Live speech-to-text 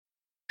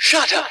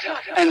Shut up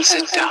and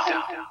sit down.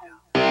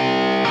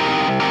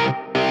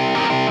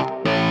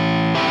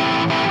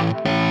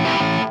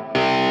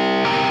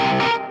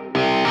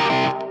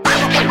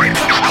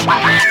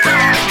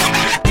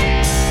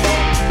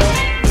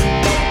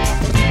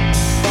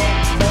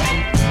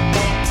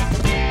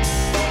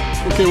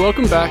 Okay,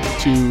 welcome back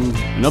to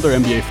another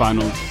NBA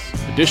Finals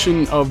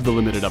edition of the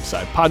Limited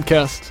Upside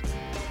podcast.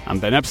 I'm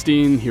Ben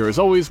Epstein, here as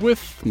always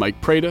with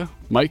Mike Prada.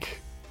 Mike,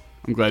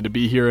 I'm glad to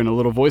be here in a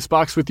little voice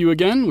box with you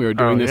again. We are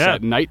doing this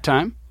at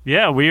nighttime.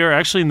 Yeah, we are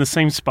actually in the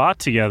same spot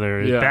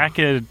together. Yeah. Back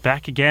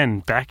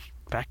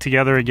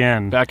together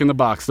again. Back in the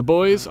box. The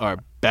boys are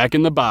back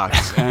in the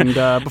box. And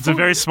It's a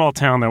very small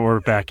town that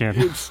we're back in.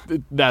 It's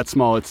that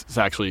small. It's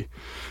actually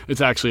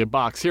a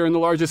box here in the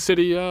largest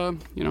city, in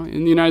the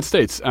United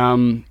States.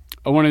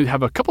 I want to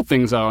have a couple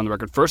things out on the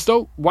record. First,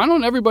 though, why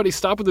don't everybody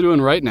stop what they're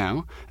doing right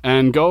now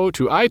and go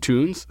to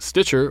iTunes,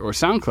 Stitcher, or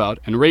SoundCloud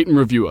and rate and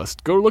review us.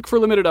 Go look for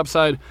Limited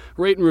Upside,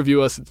 rate and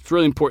review us. It's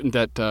really important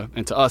that,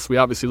 and to us, we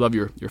obviously love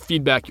your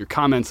feedback, your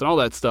comments, and all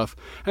that stuff.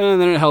 And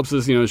then it helps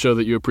us, show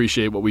that you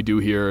appreciate what we do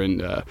here,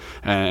 and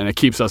it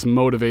keeps us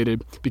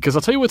motivated. Because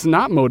I'll tell you what's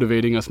not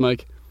motivating us,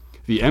 Mike,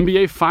 the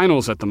NBA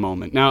Finals at the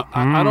moment. Now,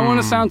 I don't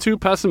want to sound too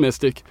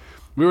pessimistic.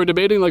 We were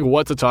debating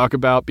what to talk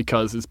about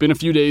because it's been a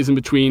few days in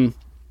between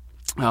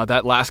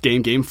that last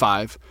game, Game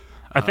 5.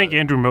 I think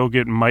Andrew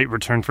Mogut might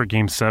return for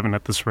Game 7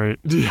 at this rate.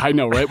 I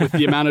know, right? With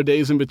the amount of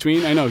days in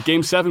between. I know.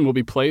 Game 7 will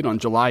be played on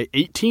July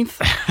 18th,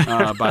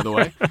 by the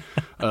way.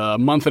 A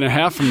month and a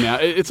half from now.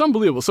 It's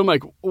unbelievable. So,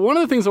 Mike, one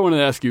of the things I wanted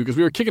to ask you, because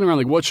we were kicking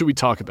around, what should we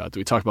talk about? Do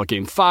we talk about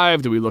Game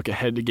 5? Do we look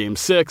ahead to Game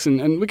 6?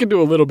 And we could do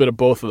a little bit of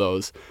both of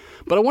those.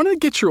 But I wanted to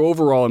get your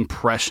overall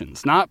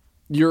impressions, not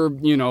your,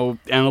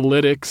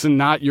 analytics and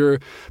not your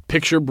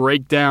picture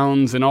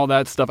breakdowns and all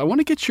that stuff. I want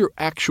to get your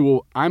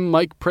actual, I'm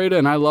Mike Prada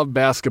and I love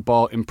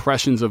basketball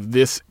impressions of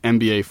this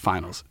NBA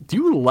Finals. Do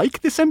you like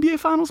this NBA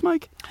Finals,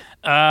 Mike?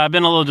 I've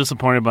been a little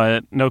disappointed by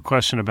it. No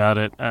question about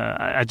it.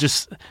 I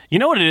just,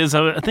 what it is?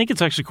 I think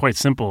it's actually quite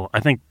simple. I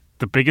think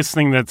the biggest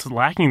thing that's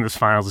lacking in this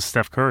Finals is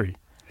Steph Curry.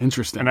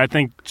 Interesting. And I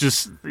think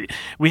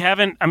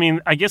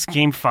I guess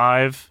Game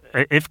 5,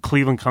 if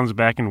Cleveland comes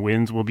back and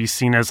wins, will be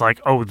seen as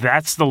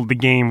that's the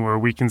game where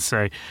we can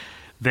say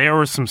there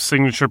were some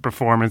signature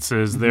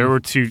performances.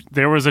 Mm-hmm.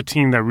 There was a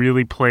team that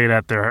really played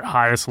at their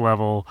highest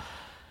level.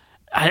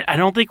 I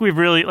don't think we've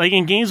really,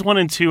 in Games 1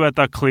 and 2, I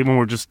thought Cleveland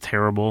were just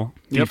terrible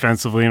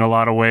defensively in a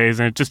lot of ways,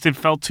 and it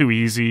felt too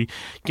easy.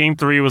 Game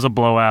 3 was a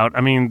blowout.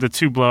 I mean, the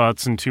two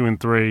blowouts in 2 and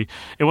 3,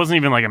 it wasn't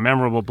even a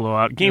memorable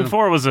blowout. Game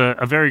 4 was a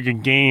very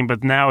good game,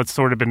 but now it's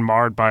sort of been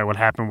marred by what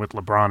happened with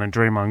LeBron and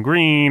Draymond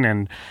Green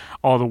and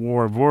all the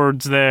war of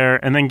words there.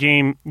 And then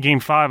Game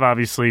 5,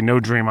 obviously, no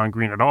Draymond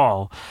Green at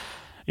all.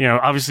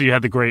 Obviously you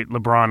had the great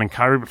LeBron and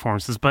Kyrie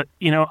performances, but,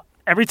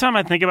 every time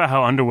I think about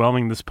how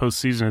underwhelming this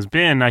postseason has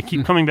been, I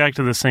keep coming back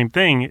to the same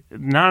thing.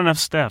 Not enough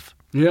Steph.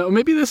 Yeah, well,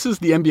 maybe this is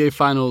the NBA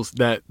Finals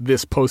that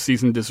this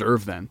postseason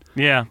deserved then.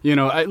 Yeah.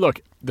 Look,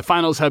 the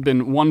Finals have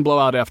been one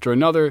blowout after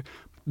another.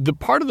 The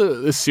part of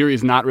this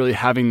series not really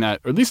having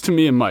that, or at least to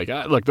me and Mike,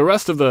 look, the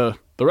rest of the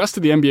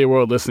NBA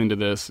world listening to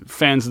this,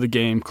 fans of the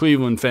game,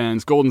 Cleveland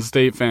fans, Golden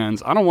State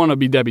fans, I don't want to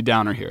be Debbie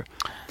Downer here.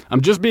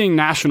 I'm just being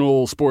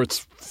national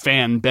sports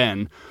fan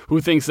Ben, who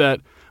thinks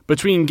that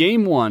between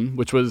Game 1,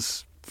 which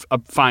was a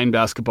fine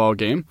basketball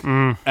game,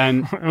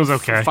 and it was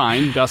okay.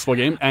 Fine basketball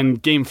game, and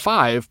Game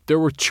 5, there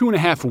were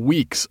 2.5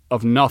 weeks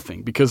of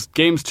nothing because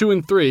Games 2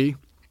 and 3,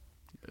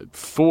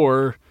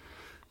 4,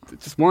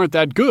 just weren't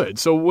that good.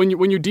 So when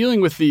you're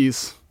dealing with the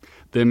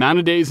amount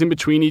of days in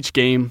between each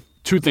game,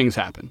 two things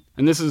happen,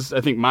 and this is, I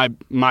think, my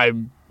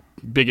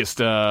biggest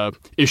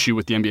issue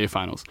with the NBA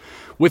Finals.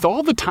 With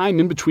all the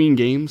time in between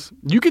games,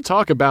 you could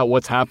talk about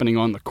what's happening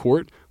on the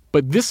court.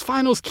 But this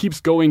Finals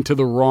keeps going to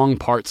the wrong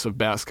parts of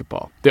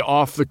basketball. The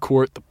off the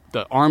court,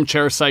 the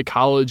armchair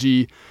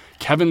psychology,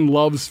 Kevin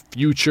Love's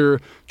future,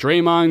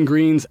 Draymond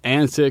Green's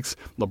antics,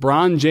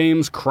 LeBron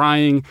James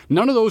crying.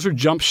 None of those are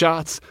jump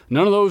shots.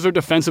 None of those are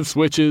defensive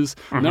switches.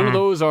 Mm-hmm. None of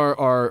those are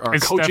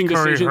coaching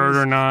decisions. Is Steph Curry hurt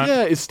or not?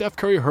 Yeah, is Steph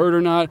Curry hurt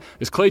or not?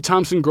 Is Klay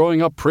Thompson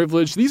growing up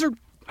privileged?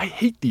 I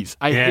hate these.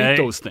 I hate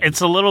those things.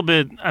 It's a little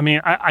bit,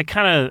 I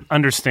kind of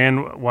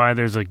understand why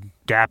there's a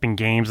gap in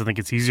games. I think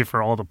it's easier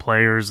for all the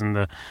players and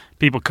the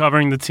people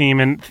covering the team.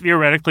 And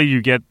theoretically, you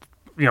get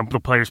the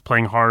players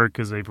playing harder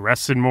because they've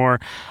rested more.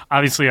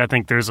 Obviously, I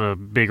think there's a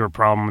bigger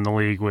problem in the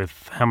league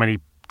with how many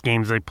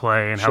games they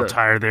play and how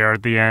tired they are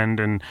at the end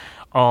and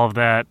all of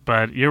that.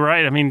 But you're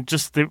right.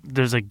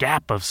 There's a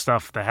gap of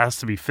stuff that has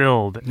to be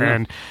filled. Yeah.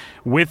 And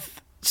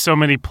with so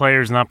many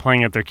players not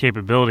playing at their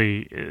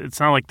capability, it's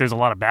not like there's a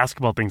lot of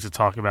basketball things to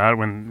talk about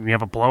when we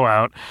have a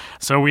blowout.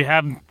 So we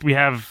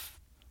have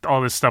all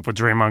this stuff with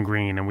Draymond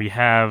Green, and we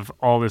have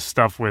all this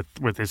stuff with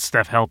is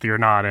Steph healthy or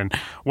not, and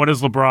what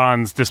is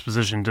LeBron's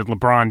disposition? Did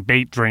LeBron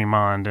bait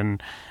Draymond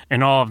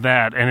and all of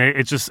that? And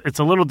it's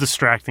a little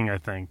distracting, I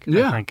think.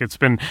 Yeah. I think it's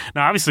been,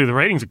 now obviously the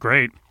ratings are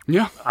great.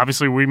 Yeah.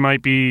 Obviously we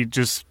might be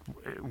just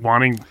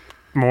wanting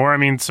more.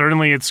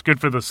 Certainly it's good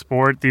for the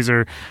sport. These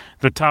are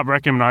the top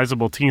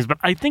recognizable teams, but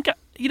I think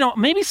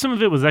maybe some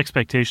of it was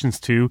expectations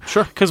too.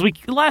 Sure. Because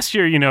last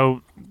year,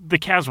 the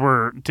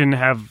Cavs didn't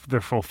have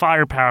their full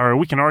firepower.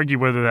 We can argue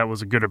whether that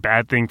was a good or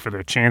bad thing for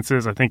their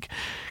chances. I think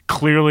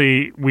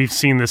clearly we've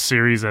seen this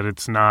series that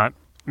it's not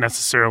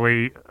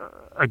necessarily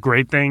a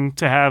great thing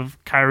to have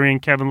Kyrie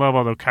and Kevin Love,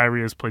 although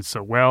Kyrie has played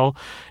so well.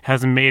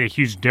 Hasn't made a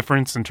huge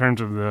difference in terms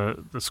of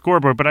the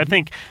scoreboard. But I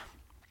think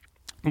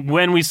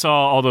when we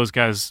saw all those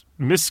guys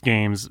miss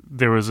games,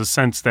 there was a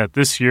sense that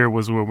this year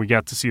was where we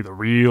got to see the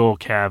real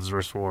Cavs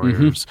versus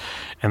Warriors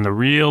and the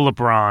real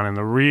LeBron and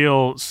the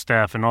real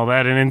Steph and all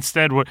that. And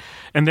instead,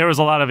 and there was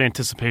a lot of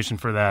anticipation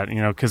for that,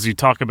 because you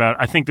talk about,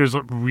 I think there's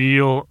a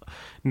real,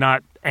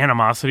 not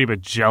animosity, but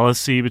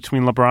jealousy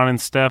between LeBron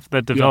and Steph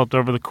that developed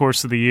over the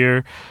course of the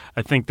year.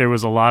 I think there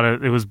was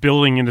it was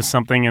building into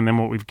something, and then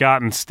what we've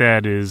got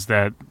instead is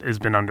that has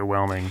been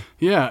underwhelming.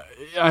 Yeah,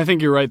 I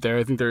think you're right there.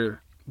 I think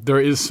there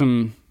is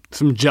some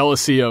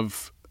jealousy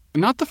of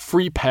not the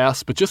free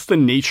pass, but just the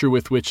nature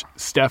with which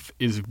Steph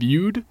is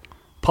viewed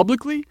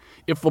publicly.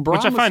 If LeBron,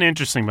 which I find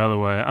interesting, by the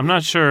way, I'm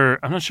not sure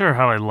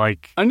how I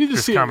like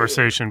this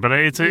conversation, but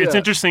it's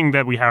interesting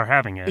that we are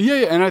having it.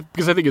 Yeah, and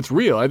because I think it's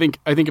real. I think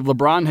if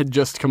LeBron had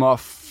just come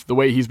off the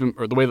way he's been,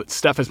 or the way that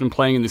Steph has been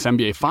playing in this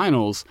NBA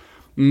Finals,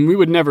 we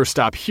would never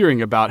stop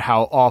hearing about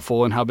how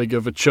awful and how big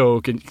of a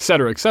choke, and et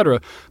cetera, et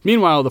cetera.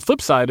 Meanwhile, the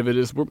flip side of it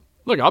is,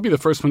 look, I'll be the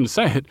first one to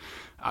say it.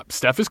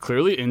 Steph is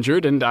clearly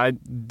injured, and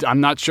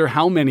I'm not sure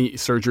how many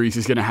surgeries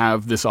he's going to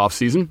have this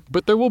offseason,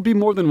 but there will be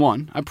more than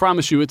one. I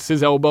promise you, it's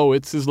his elbow,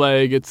 it's his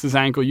leg, it's his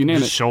ankle, you name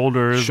it.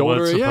 Shoulder,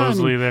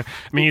 supposedly there.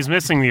 I mean, he's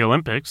missing the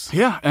Olympics.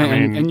 Yeah,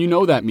 and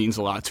that means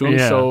a lot to him.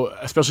 Yeah. So,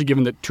 especially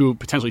given that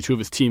potentially two of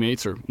his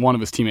teammates, or one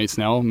of his teammates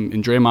now,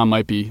 and Draymond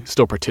might be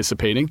still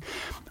participating.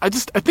 I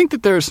think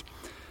that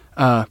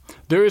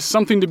there is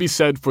something to be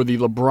said for the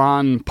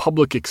LeBron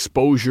public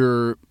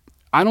exposure.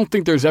 I don't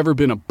think there's ever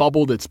been a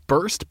bubble that's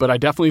burst, but I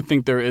definitely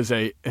think there is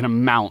an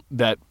amount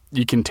that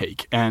you can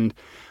take. And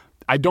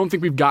I don't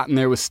think we've gotten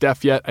there with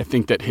Steph yet. I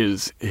think that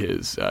his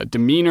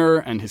demeanor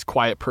and his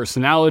quiet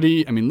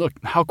personality. I mean, look,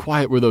 how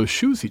quiet were those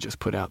shoes he just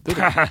put out? They're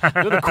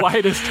the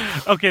quietest.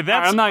 Okay,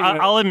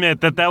 I'll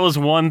admit that was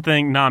one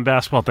thing,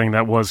 non-basketball thing,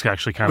 that was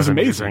actually kind of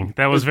amazing.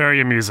 That was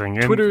very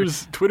amusing.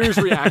 Twitter's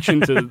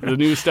reaction to the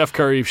new Steph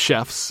Curry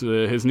chefs,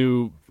 his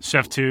new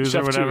Chef 2s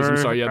or whatever. I'm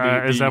sorry,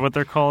 is that what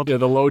they're called? Yeah,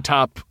 the low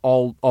top,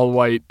 all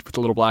white with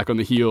a little black on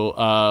the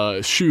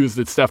heel shoes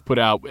that Steph put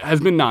out has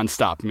been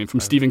nonstop. I mean, from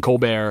Stephen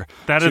Colbert.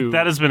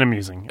 That has been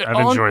amusing.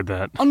 I've enjoyed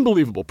that.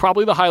 Unbelievable.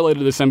 Probably the highlight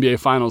of this NBA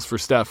Finals for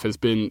Steph has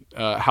been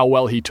how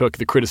well he took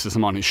the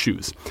criticism on his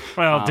shoes.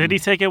 Well, did he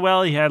take it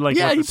well? He had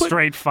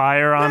straight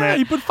fire on it.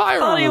 He put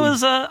fire on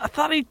it. I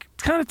thought he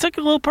kind of took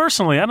it a little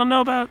personally. I don't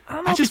know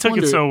if he took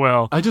it so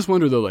well. I just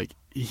wonder though,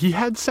 he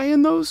had say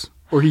in those?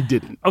 Or he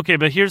didn't. Okay,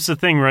 but here's the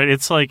thing, right?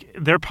 It's like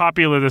they're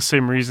popular the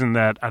same reason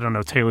that, I don't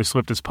know, Taylor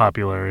Swift is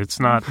popular.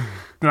 It's not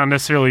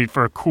necessarily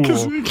for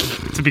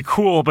to be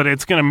cool, but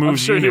it's going to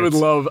move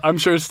units. I'm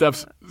sure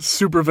Steph's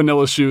super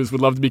vanilla shoes would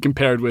love to be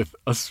compared with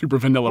a super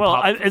vanilla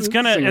pop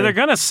singer. They're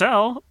going to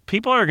sell.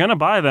 People are going to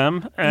buy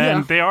them,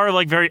 and they are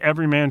like very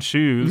everyman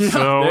shoes. Yeah,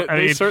 so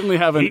they certainly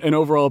have an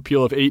overall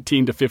appeal of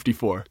 18 to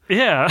 54.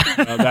 Yeah.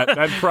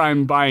 that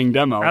prime buying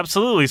demo.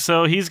 Absolutely.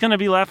 So he's going to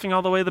be laughing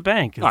all the way to the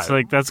bank. It's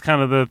that's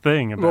kind of the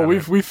thing.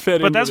 We fit.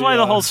 But that's why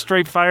the whole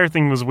straight fire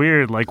thing was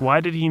weird. Like,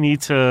 why did he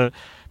need to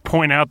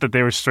point out that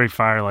they were straight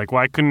fire? Like,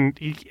 why couldn't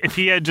he, if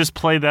he had just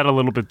played that a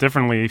little bit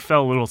differently, he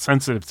felt a little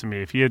sensitive to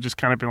me. If he had just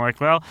kind of been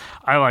like, well,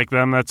 I like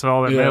them, that's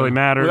all that really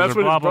matters. Well, that's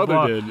what blah, his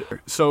brother blah, did.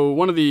 So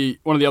one of the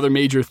other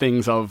major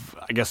things of,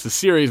 I guess, the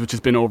series, which has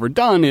been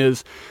overdone,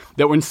 is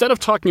that instead of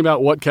talking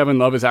about what Kevin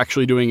Love is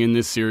actually doing in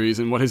this series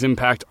and what his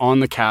impact on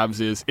the Cavs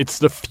is, it's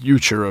the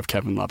future of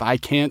Kevin Love. I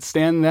can't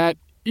stand that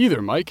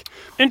either, Mike.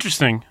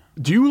 Interesting.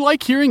 Do you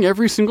like hearing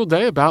every single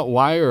day about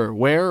why or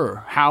where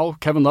or how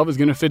Kevin Love is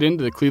going to fit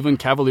into the Cleveland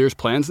Cavaliers'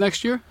 plans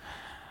next year?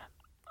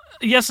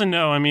 Yes and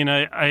no. I mean,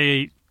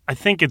 I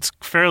think it's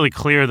fairly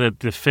clear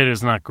that the fit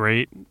is not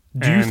great.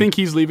 Do you think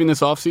he's leaving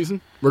this offseason,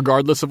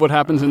 regardless of what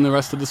happens in the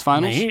rest of this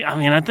finals?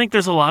 I think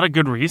there's a lot of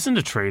good reason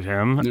to trade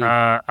him.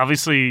 Yeah.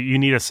 Obviously, you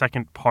need a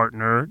second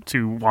partner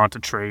to want to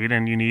trade,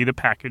 and you need a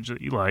package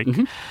that you like.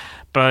 Mm-hmm.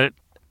 But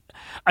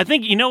I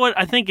think, you know what?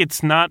 I think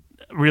it's not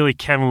really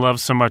Kevin Love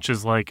so much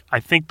as I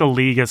think the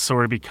league has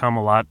sort of become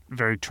a lot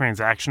very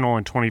transactional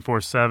and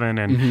 24/7,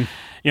 and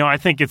I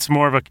think it's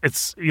more of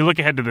you look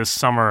ahead to this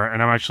summer,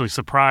 and I'm actually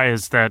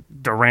surprised that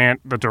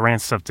the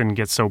Durant stuff didn't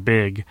get so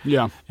big.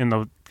 Yeah,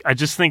 I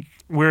just think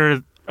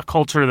we're a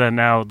culture that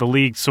now the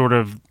league sort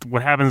of,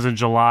 what happens in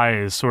July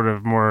is sort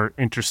of more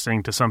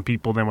interesting to some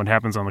people than what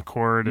happens on the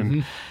court,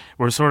 and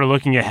we're sort of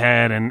looking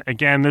ahead, and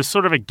again, there's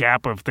sort of a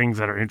gap of things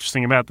that are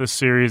interesting about this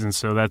series, and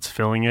so that's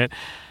filling it.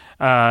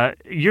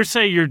 You're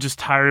saying you're just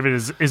tired of it.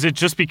 Is it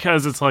just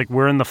because it's like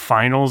we're in the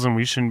finals and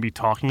we shouldn't be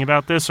talking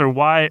about this, or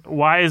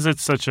why is it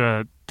such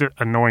a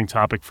annoying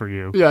topic for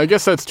you? Yeah, I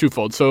guess that's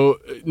twofold. So,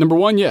 number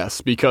one,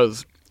 yes,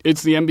 because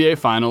it's the NBA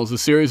Finals. The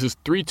series is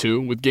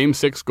 3-2 with Game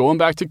 6 going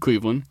back to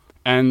Cleveland,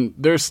 and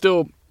there's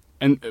still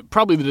and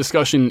probably the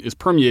discussion is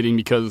permeating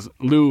because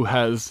Lou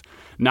has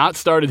not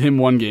started him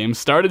one game,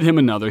 started him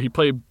another. He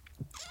played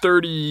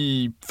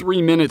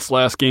 33 minutes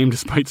last game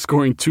despite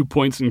scoring 2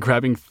 points and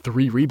grabbing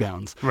 3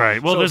 rebounds.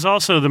 Right. Well, there's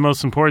also the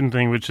most important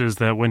thing, which is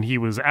that when he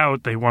was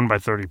out, they won by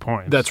 30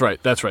 points. That's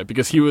right,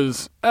 because he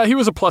was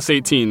a plus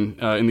 18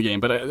 in the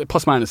game, but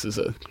plus minus is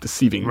a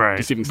deceiving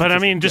statistic. But I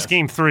mean, just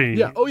game 3.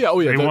 Yeah. Oh yeah.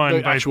 They won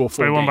the by actual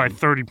full They won game. by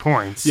 30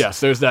 points. Yes,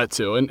 there's that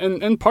too,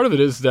 and part of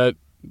it is that.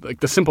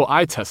 Like the simple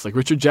eye test, like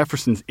Richard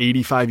Jefferson's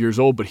 85 years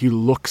old, but he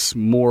looks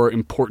more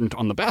important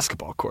on the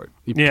basketball court.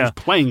 He's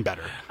playing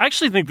better. I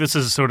actually think this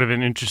is sort of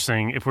an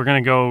interesting, if we're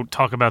going to go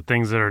talk about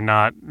things that are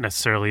not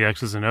necessarily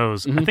X's and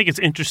O's, I think it's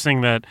interesting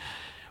that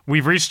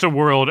we've reached a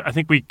world, I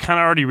think we kind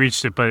of already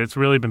reached it, but it's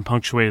really been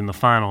punctuated in the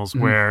finals,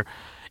 where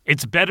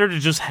it's better to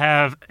just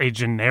have a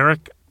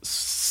generic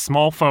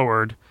small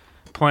forward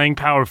playing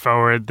power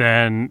forward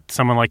than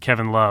someone like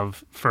Kevin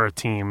Love for a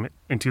team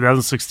in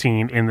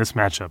 2016 in this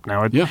matchup.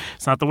 Now,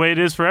 it's not the way it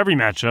is for every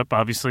matchup.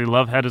 Obviously,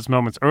 Love had his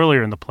moments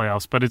earlier in the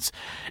playoffs, but it's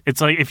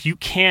like if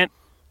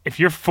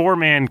your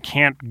 4-man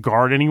can't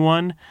guard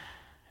anyone,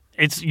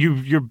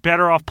 you're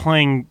better off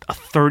playing a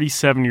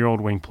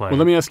 37-year-old wing player. Well,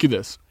 let me ask you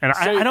this. And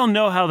I don't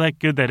know how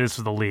good that is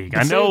for the league.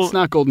 I know know it's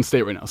not Golden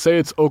State right now. Say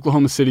it's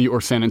Oklahoma City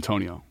or San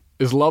Antonio.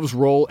 Is Love's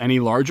role any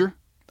larger?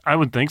 I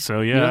would think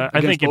so, yeah.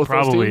 I think it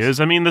probably is.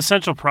 I mean, the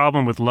central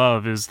problem with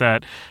Love is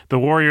that the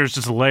Warriors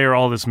just layer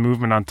all this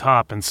movement on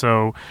top, and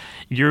so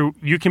you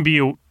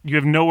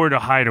have nowhere to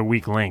hide a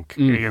weak link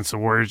against the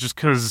Warriors just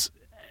because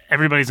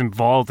everybody's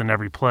involved in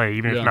every play,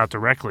 even if not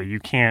directly. You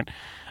can't.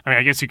 I mean,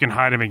 I guess you can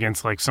hide them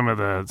against like some of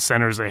the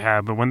centers they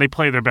have, but when they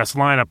play their best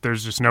lineup,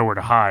 there's just nowhere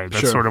to hide.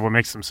 That's sort of what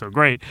makes them so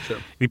great. Sure.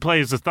 He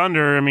plays the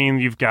Thunder. I mean,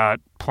 you've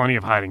got plenty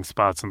of hiding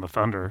spots in the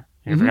Thunder.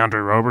 You have Andre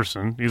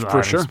Roberson. He's a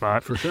hiding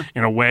spot. For sure.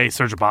 In a way,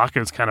 Serge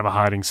Ibaka is kind of a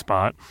hiding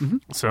spot.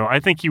 So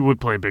I think he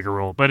would play a bigger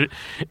role. But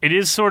it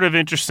is sort of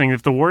interesting.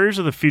 If the Warriors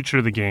are the future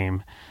of the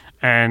game,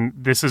 and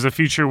this is a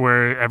future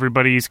where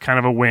everybody's kind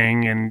of a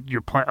wing and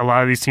a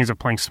lot of these teams are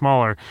playing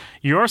smaller,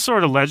 you're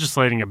sort of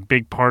legislating a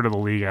big part of the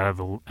league out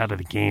of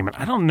the game. And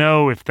I don't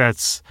know if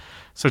that's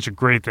such a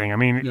great thing. I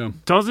mean,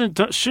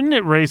 shouldn't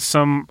it raise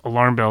some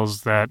alarm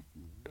bells that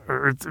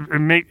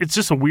it's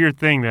just a weird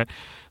thing that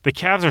the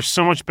Cavs are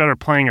so much better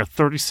playing a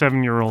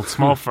 37-year-old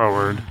small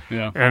forward in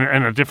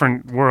a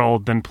different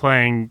world than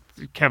playing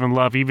Kevin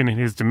Love, even in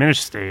his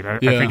diminished state. I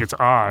think it's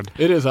odd.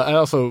 It is. I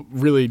also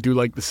really do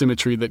like the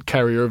symmetry that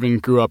Kyrie Irving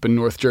grew up in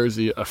North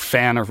Jersey, a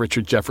fan of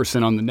Richard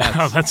Jefferson on the Nets.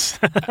 Oh, that's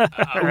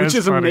which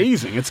is funny.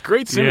 Amazing. It's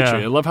great symmetry.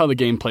 Yeah. I love how the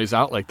game plays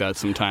out like that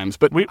sometimes.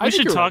 But we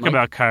should talk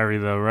about Kyrie,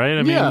 though, right?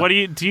 I mean, what do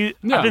you?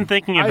 I've been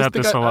thinking about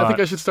this a lot. I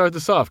think I should start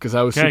this off because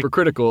I was super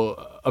critical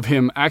of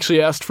him.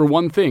 Actually asked for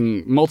one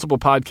thing multiple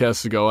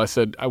podcasts ago. I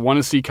said, I want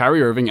to see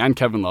Kyrie Irving and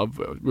Kevin Love.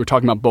 We were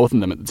talking about both of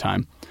them at the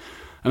time.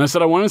 And I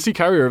said, I want to see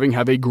Kyrie Irving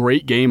have a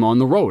great game on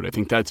the road. I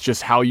think that's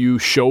just how you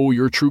show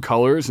your true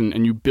colors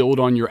and you build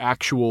on your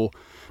actual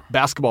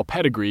basketball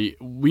pedigree.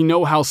 We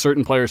know how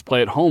certain players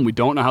play at home. We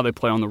don't know how they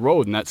play on the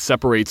road, and that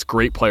separates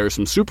great players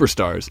from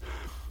superstars.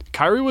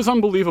 Kyrie was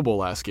unbelievable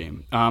last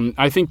game.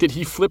 I think that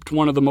he flipped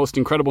one of the most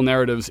incredible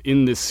narratives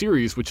in this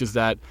series, which is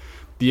that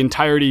the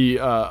entirety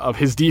of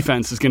his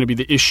defense is going to be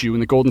the issue,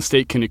 and the Golden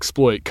State can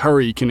exploit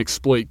Curry, can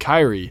exploit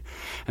Kyrie.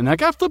 And that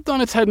got flipped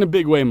on its head in a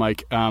big way,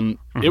 Mike.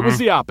 It was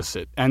the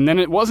opposite. And then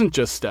it wasn't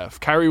just Steph.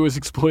 Kyrie was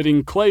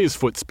exploiting Klay's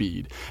foot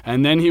speed.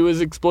 And then he was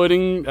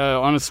exploiting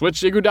on a switch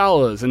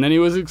Iguodala's. And then he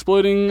was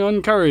exploiting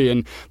on Curry.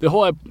 And the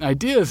whole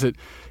idea is that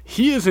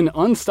he is an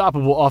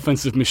unstoppable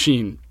offensive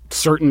machine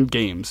certain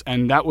games,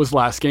 and that was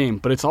last game,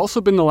 but it's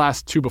also been the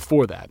last two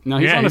before that. Now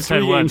he's on a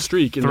 3-game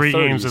streak in the 30s.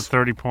 3 games at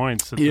 30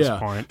 points at this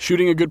point.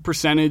 Shooting a good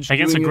percentage.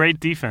 Against a great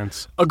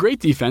defense. A great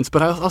defense,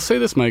 but I'll say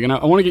this, Mike, and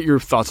I want to get your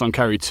thoughts on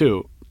Kyrie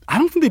too. I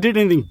don't think they did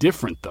anything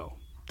different, though.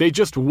 They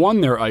just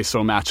won their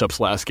ISO matchups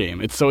last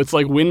game. It's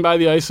like win by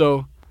the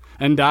ISO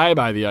and die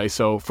by the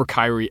ISO for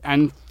Kyrie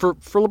and for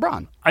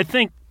LeBron. I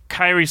think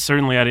Kyrie,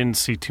 certainly I didn't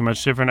see too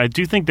much different. I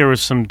do think there was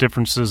some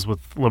differences with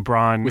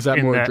LeBron. Was that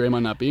more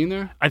Draymond not being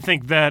there? I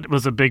think that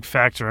was a big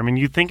factor. I mean,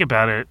 you think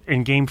about it,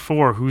 in Game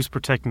 4, who's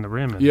protecting the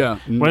rim?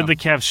 What did the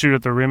Cavs shoot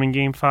at the rim in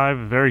Game 5?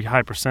 A very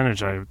high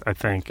percentage, I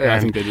think. Yeah, I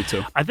think they did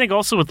too. I think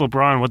also with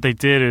LeBron, what they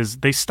did is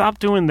they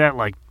stopped doing that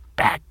like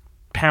back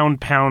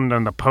pound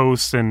on the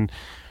post, and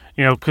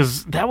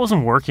because that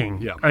wasn't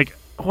working. Yeah. Like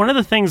one of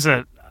the things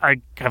that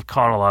I have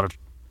caught a lot of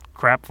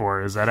crap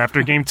for is that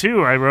after Game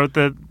 2, I wrote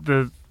that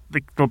the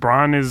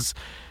LeBron is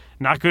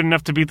not good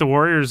enough to beat the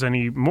Warriors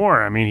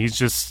anymore. I mean,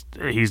 he's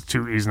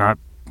not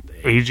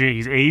aging.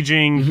 He's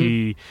aging.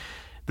 Mm-hmm.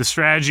 The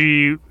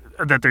strategy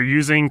that they're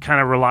using kind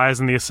of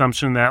relies on the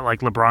assumption that like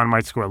LeBron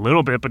might score a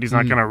little bit, but he's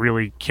not going to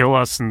really kill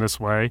us in this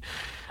way.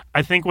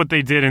 I think what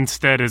they did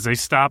instead is they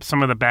stopped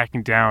some of the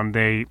backing down.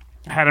 They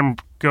had him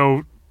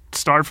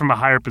start from a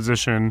higher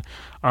position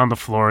on the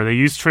floor. They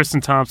used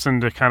Tristan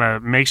Thompson to kind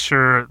of make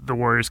sure the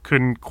Warriors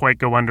couldn't quite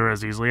go under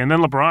as easily. And then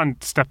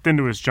LeBron stepped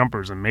into his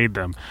jumpers and made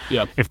them.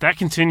 Yep. If that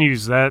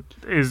continues, that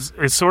is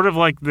sort of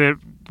like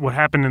what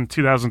happened in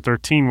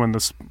 2013 when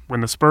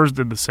the Spurs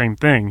did the same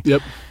thing.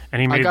 Yep.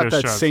 And he made I got those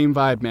that shots. same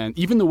vibe, man.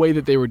 Even the way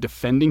that they were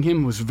defending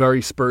him was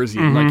very Spursy.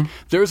 Like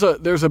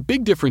there's a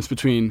big difference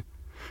between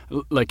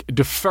like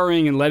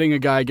deferring and letting a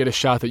guy get a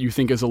shot that you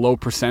think is a low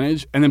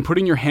percentage and then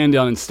putting your hand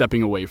down and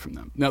stepping away from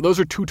them. Now, those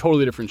are two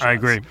totally different shots. I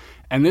agree.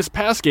 And this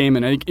past game,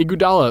 and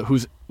Iguodala,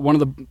 who's one of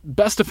the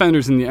best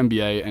defenders in the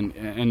NBA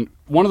and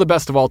one of the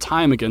best of all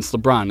time against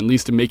LeBron, at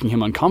least in making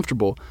him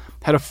uncomfortable,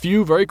 had a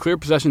few very clear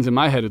possessions in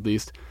my head at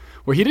least,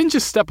 where he didn't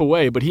just step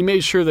away, but he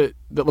made sure that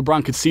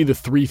LeBron could see the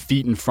 3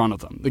 feet in front of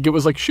them. Like it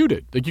was like, shoot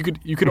it. Like you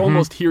could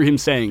almost hear him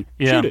saying,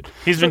 shoot it.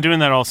 He's been doing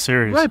that all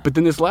series. Right, but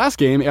then this last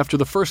game, after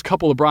the first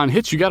couple LeBron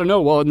hits, you got to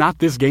know, well, not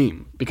this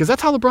game. Because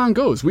that's how LeBron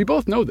goes. We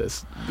both know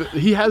this.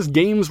 He has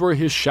games where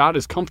his shot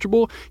is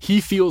comfortable.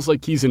 He feels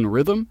like he's in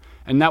rhythm,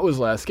 and that was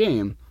last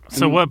game.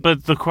 So what?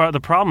 But the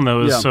problem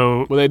though is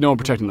well, they had no one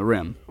protecting the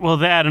rim. Well,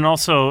 that and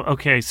also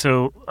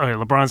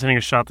LeBron's hitting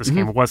a shot this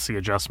game. What's the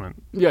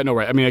adjustment? Yeah, no,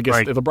 right. I mean, I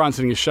guess if LeBron's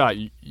hitting a shot,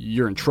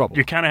 you're in trouble.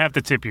 You kind of have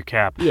to tip your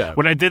cap. Yeah.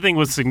 What I did think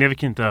was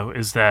significant though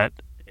is that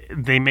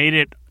they made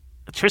it.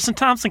 Tristan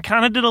Thompson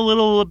kind of did a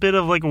little bit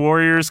of like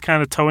Warriors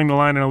kind of towing the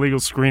line in illegal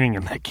screening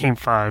in that game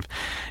 5.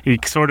 He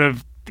sort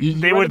of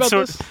they would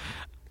sort. This?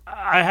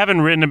 I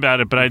haven't written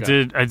about it, but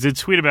okay. I did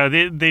tweet about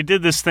it. They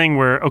did this thing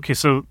where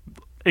so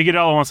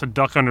Iguodala wants to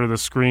duck under the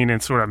screen and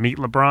sort of meet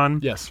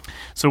LeBron. Yes.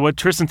 So what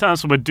Tristan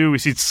Thompson would do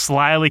is he'd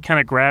slyly kind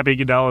of grab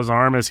Iguodala's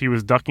arm as he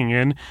was ducking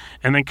in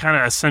and then kind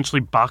of essentially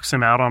box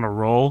him out on a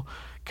roll,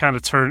 kind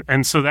of turn.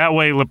 And so that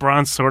way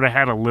LeBron sort of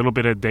had a little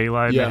bit of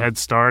daylight, a head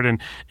start, and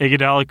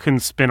Iguodala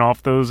couldn't spin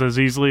off those as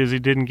easily as he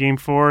did in Game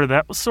 4.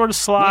 That was sort of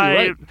sly. No,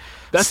 right.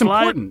 That's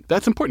important.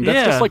 That's important.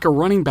 That's just like a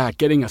running back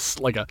getting a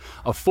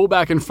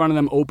fullback in front of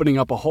them, opening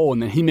up a hole, and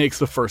then he makes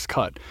the first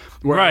cut.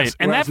 Right,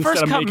 and that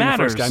first cut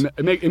matters.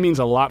 It means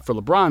a lot for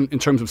LeBron in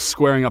terms of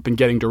squaring up and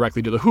getting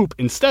directly to the hoop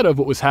instead of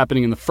what was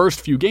happening in the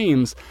first few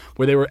games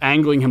where they were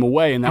angling him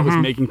away, and that was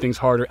making things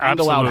harder and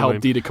allowed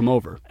Help D to come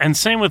over. And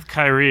same with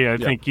Kyrie. I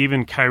think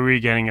even Kyrie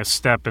getting a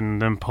step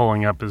and then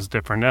pulling up is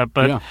different.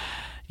 But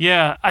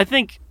I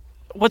think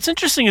what's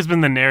interesting has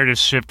been the narrative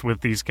shift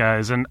with these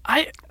guys, and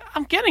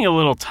I'm getting a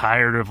little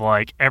tired of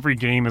like every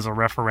game is a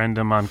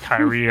referendum on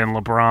Kyrie and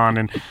LeBron,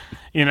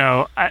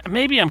 and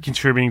maybe I'm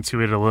contributing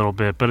to it a little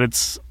bit, but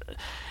it's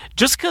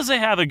just because they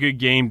have a good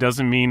game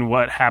doesn't mean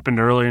what happened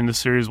earlier in the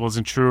series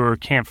wasn't true or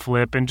can't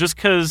flip, and just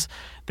because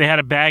they had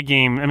a bad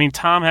game, I mean,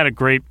 Tom had a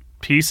great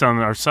piece on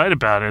our site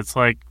about it. It's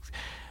like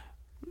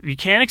you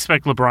can't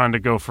expect LeBron to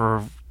go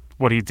for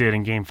what he did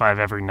in Game 5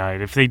 every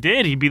night. If they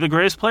did, he'd be the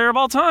greatest player of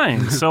all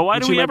time. So why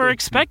do we ever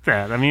expect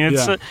that? I mean,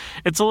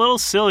 it's a little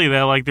silly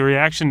that like the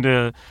reaction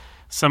to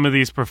some of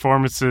these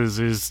performances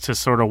is to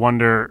sort of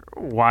wonder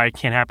why it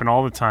can't happen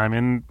all the time.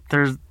 And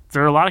there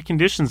are a lot of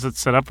conditions that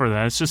set up for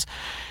that. It's just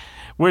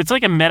where it's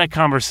like a meta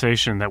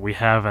conversation that we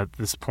have at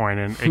this point,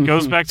 and it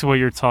goes back to what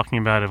you're talking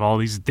about of all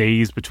these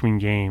days between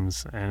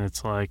games, and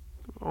it's like.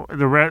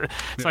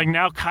 It's like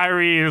now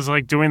Kyrie is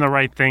like doing the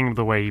right thing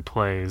the way he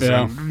plays.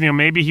 Yeah. And,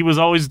 maybe he was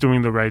always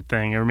doing the right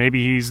thing, or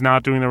maybe he's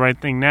not doing the right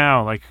thing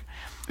now. Like,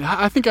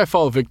 I think I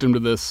fall victim to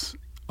this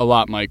a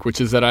lot, Mike, which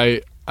is that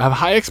I have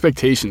high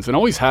expectations and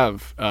always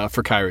have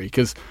for Kyrie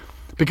because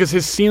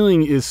his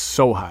ceiling is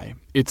so high.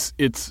 It's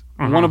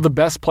one of the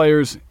best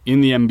players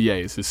in the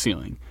NBA is his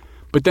ceiling.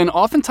 But then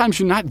oftentimes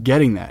you're not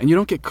getting that, and you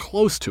don't get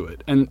close to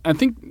it. And I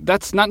think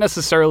that's not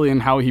necessarily in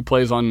how he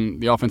plays on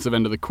the offensive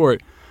end of the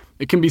court.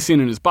 It can be seen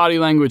in his body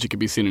language. It can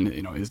be seen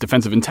in his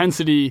defensive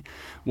intensity,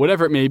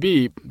 whatever it may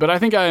be. But I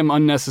think I am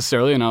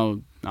unnecessarily, and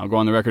I'll go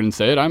on the record and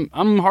say it.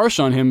 I'm harsh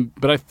on him,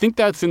 but I think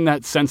that's in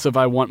that sense of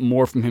I want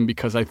more from him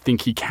because I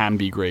think he can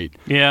be great.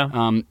 Yeah.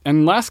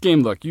 And last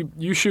game, look,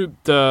 you shoot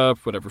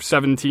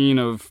 17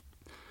 of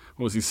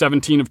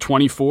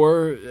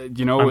 24.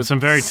 With some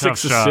very 6 tough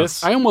assists.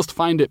 shots. I almost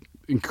find it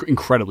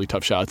incredibly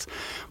tough shots.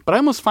 But I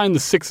almost find the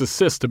 6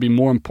 assists to be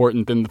more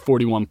important than the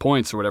 41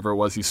 points or whatever it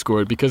was he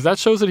scored, because that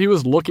shows that he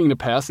was looking to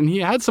pass, and he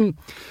had some...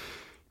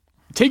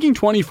 Taking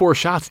 24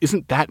 shots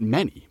isn't that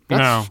many.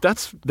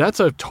 That's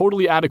a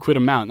totally adequate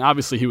amount. And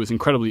obviously, he was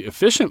incredibly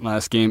efficient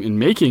last game in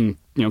making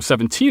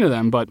 17 of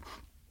them, but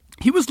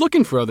he was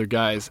looking for other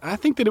guys. I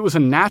think that it was a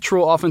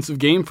natural offensive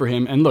game for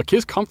him. And look,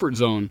 his comfort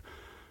zone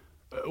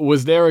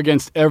was there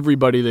against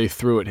everybody they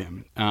threw at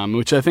him,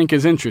 which I think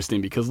is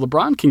interesting because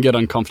LeBron can get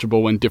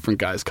uncomfortable when different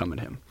guys come at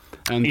him.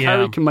 And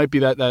Kyrie might be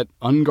that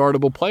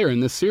unguardable player in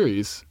this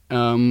series,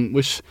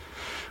 which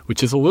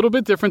is a little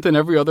bit different than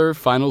every other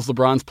finals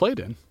LeBron's played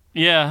in.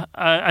 Yeah,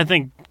 I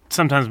think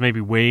sometimes maybe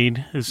Wade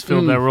has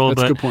filled that role.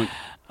 That's a good point.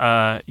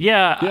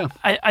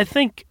 I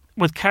think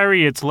with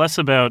Kyrie, it's less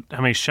about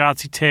how many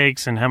shots he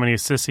takes and how many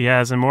assists he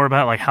has, and more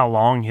about like how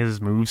long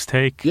his moves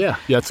take. Yeah,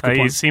 that's a good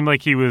point. It seemed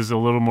like he was a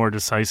little more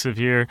decisive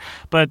here,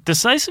 but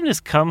decisiveness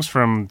comes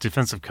from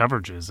defensive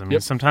coverages. I mean,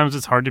 sometimes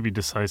it's hard to be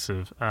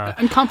decisive.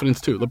 And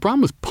confidence, too.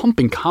 LeBron was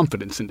pumping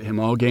confidence into him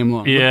all game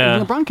long. Yeah.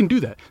 LeBron can do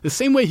that. The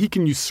same way he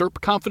can usurp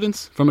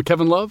confidence from a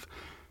Kevin Love,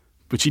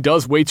 which he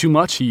does way too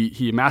much.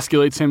 He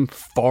emasculates him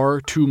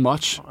far too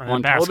much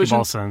on television.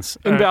 Basketball sense.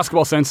 In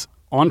basketball sense,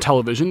 on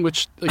television,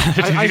 which like,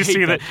 I Did you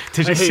see that?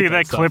 Did you see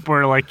that clip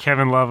where like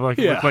Kevin Love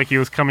looked like he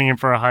was coming in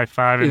for a high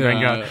five and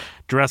then got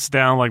dressed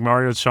down like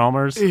Mario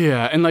Chalmers?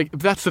 Yeah, and like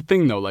that's the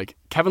thing though. Like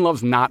Kevin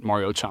Love's not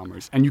Mario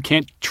Chalmers, and you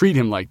can't treat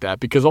him like that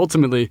because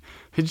ultimately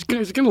he's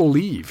going to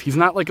leave. He's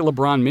not like a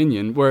LeBron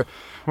minion where.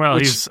 Well,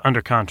 he's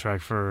under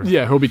contract for.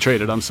 Yeah, he'll be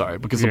traded. I'm sorry,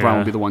 because LeBron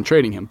will be the one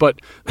trading him.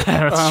 But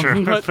that's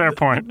true. That's a fair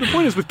point. The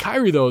point is with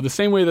Kyrie though, the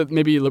same way that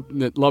maybe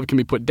that Love can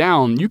be put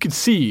down, you could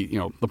see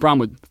LeBron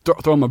would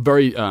throw him a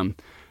very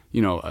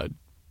a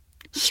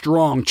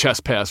strong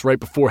chest pass right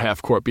before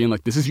half court, being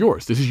like, "This is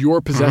yours. This is your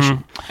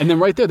possession." And then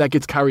right there, that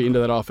gets Kyrie into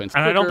that offense.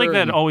 And I don't think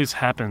that always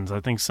happens. I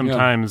think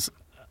sometimes. Yeah.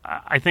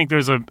 I think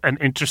there's an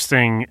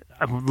interesting.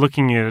 I'm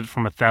looking at it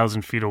from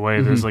 1,000 feet away.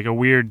 There's like a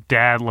weird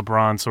dad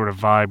LeBron sort of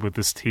vibe with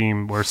this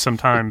team, where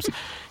sometimes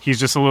he's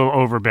just a little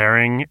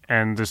overbearing,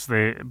 and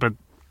but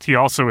he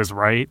also is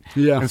right.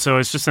 Yeah. And so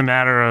it's just a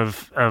matter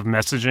of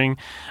messaging.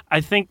 I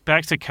think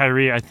back to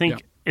Kyrie. I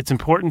think it's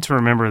important to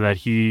remember that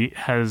he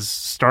has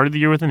started the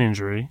year with an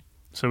injury,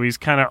 so he's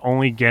kind of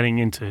only getting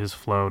into his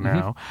flow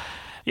now.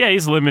 Yeah,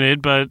 he's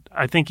limited, but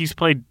I think he's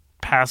played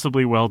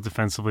passably well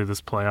defensively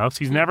this playoffs.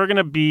 He's never going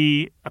to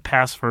be a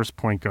pass-first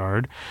point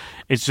guard.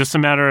 It's just a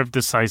matter of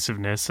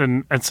decisiveness,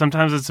 and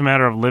sometimes it's a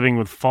matter of living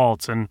with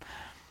faults. And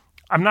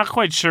I'm not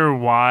quite sure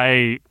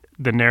why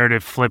the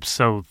narrative flips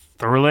so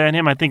thoroughly on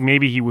him. I think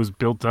maybe he was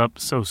built up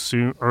so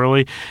soon,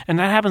 early, and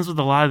that happens with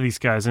a lot of these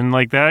guys. And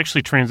like that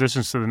actually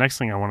transitions to the next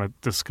thing I want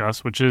to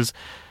discuss, which is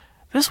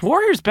this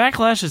Warriors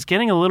backlash is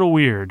getting a little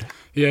weird.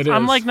 Yeah, it is.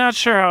 I'm like not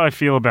sure how I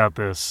feel about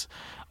this.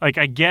 Like,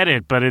 I get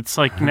it, but it's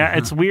like,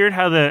 it's weird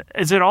how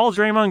is it all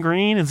Draymond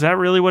Green? Is that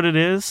really what it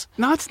is?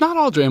 No, it's not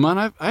all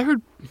Draymond. I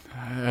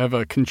have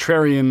a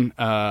contrarian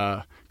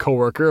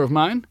coworker of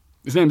mine.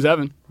 His name's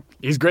Evan.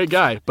 He's a great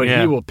guy, but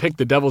he will pick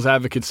the devil's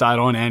advocate side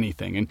on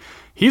anything. And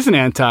he's an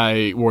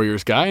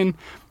anti-Warriors guy, and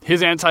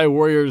his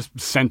anti-Warriors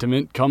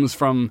sentiment comes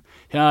from,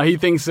 he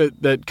thinks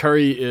that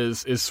Curry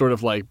is sort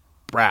of like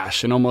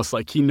brash and almost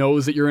like he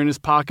knows that you're in his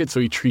pocket, so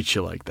he treats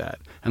you like that.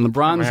 And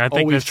LeBron's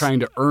always trying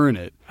to earn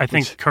it. I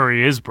think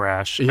Curry is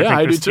brash. Yeah, I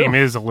think this team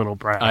is a little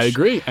brash. I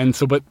agree. And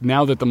so, but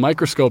now that the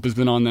microscope has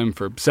been on them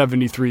for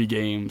 73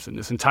 games and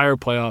this entire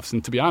playoffs,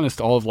 and to be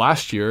honest, all of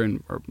last year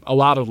or a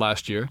lot of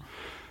last year,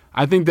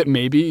 I think that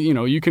maybe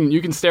you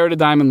can stare at a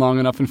diamond long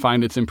enough and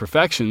find its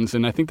imperfections,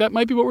 and I think that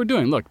might be what we're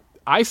doing. Look,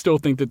 I still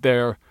think that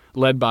they're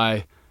led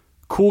by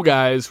cool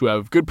guys who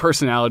have good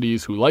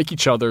personalities, who like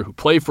each other, who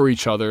play for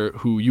each other,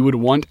 who you would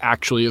want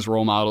actually as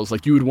role models.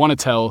 Like you would want to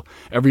tell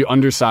every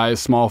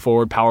undersized, small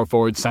forward, power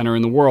forward, center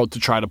in the world to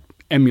try to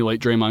emulate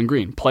Draymond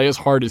Green. Play as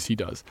hard as he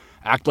does.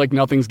 Act like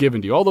nothing's given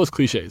to you. All those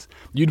cliches.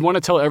 You'd want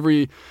to tell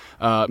every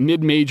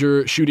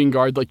mid-major shooting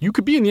guard, like, you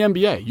could be in the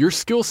NBA. Your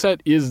skill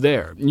set is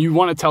there. And you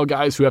want to tell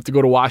guys who have to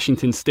go to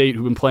Washington State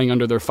who've been playing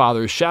under their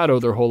father's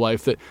shadow their whole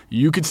life that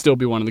you could still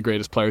be one of the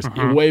greatest players.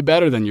 You're way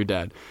better than your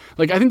dad.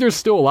 Like, I think there's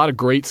still a lot of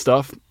great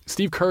stuff.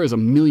 Steve Kerr has a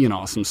million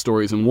awesome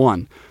stories in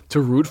one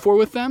to root for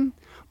with them.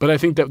 But I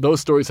think that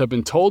those stories have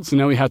been told, so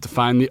now we have to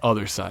find the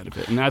other side of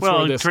it. And that's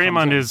where this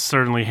Draymond is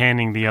certainly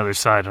handing the other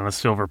side on a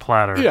silver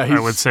platter, I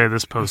would say,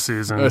 this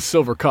postseason. A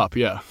silver cup,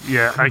 yeah.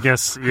 Yeah, I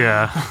guess,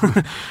 yeah.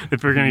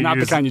 If we're going to Not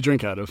the kind you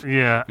drink out of.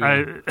 Yeah.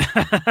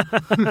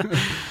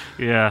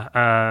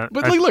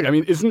 But look, I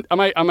mean, is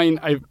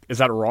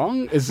that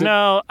wrong?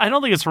 No, I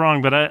don't think it's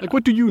wrong, but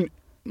what do you...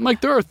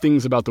 Mike, there are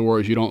things about the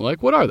Warriors you don't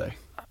like. What are they?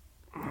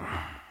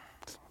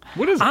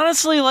 What is it?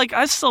 Honestly,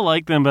 I still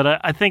like them, but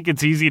I think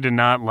it's easy to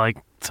not like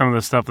some of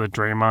the stuff that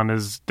Draymond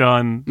has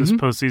done this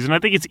postseason. I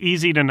think it's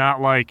easy to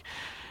not like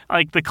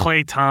the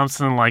Klay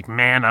Thompson,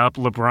 man up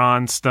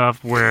LeBron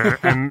stuff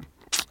and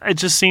it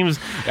just seems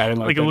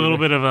like a little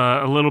bit of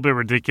a little bit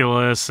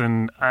ridiculous,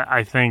 and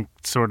I think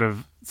sort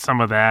of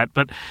some of that.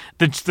 But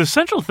the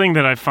central thing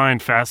that I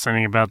find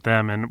fascinating about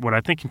them and what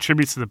I think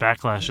contributes to the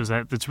backlash is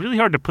that it's really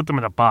hard to put them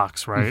in a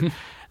box, right?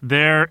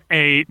 They're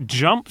a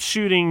jump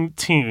shooting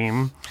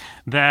team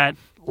that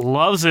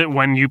loves it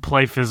when you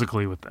play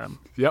physically with them.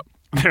 Yep.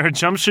 They're a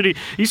jump shooting.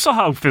 You saw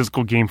how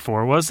physical Game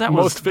 4 was. That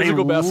was most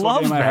physical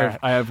basketball game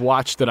I have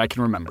watched that I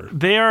can remember.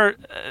 They are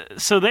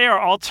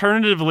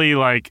alternatively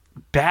like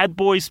Bad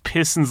Boys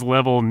Pistons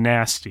level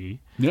nasty.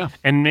 Yeah.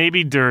 And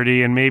maybe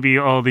dirty, and maybe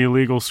all the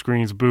illegal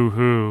screens,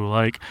 boo-hoo,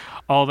 like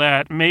all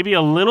that. Maybe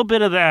a little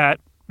bit of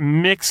that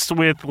mixed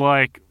with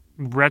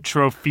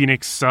retro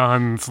Phoenix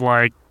Suns,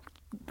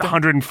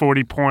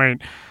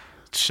 140-point,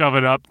 shove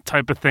it up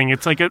type of thing.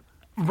 It's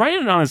write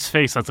it on his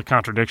face, that's a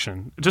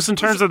contradiction, just in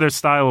terms of their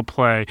style of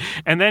play.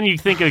 And then you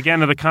think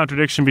again of the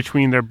contradiction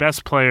between their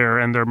best player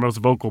and their most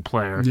vocal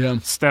player,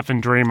 Steph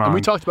and Draymond. And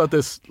we talked about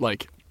this,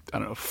 5-6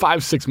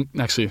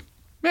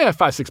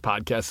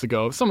 podcasts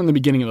ago, some in the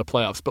beginning of the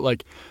playoffs.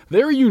 But,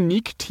 they're a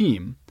unique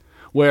team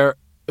where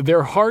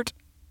their heart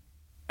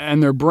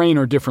and their brain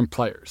are different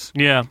players.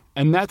 Yeah.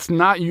 And that's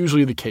not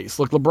usually the case.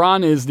 Look,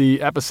 LeBron is the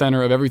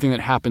epicenter of everything that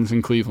happens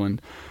in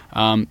Cleveland.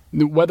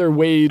 Whether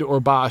Wade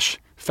or Bosh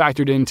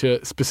factored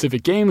into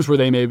specific games where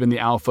they may have been the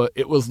alpha,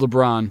 it was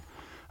LeBron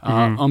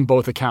on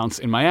both accounts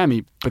in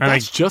Miami. But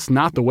that's just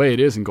not the way it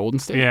is in Golden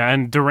State. Yeah,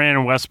 and Durant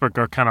and Westbrook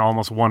are kind of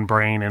almost one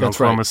brain in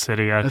Oklahoma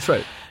City. That's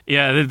right.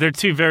 Yeah, they're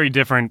two very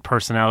different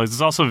personalities.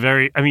 It's also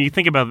you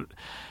think about,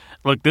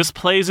 look, this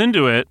plays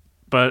into it,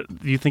 but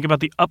you think about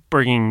the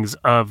upbringings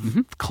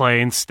of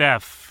Clay and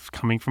Steph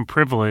coming from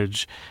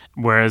privilege,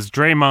 whereas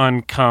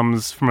Draymond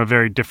comes from a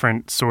very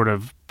different sort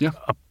of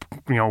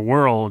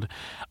world.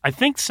 I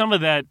think some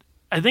of that,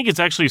 it's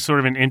actually sort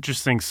of an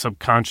interesting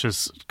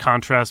subconscious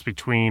contrast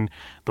between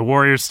the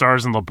Warriors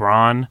stars and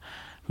LeBron,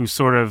 who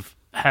sort of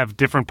have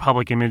different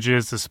public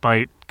images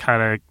despite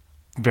kind of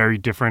very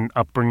different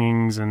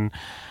upbringings and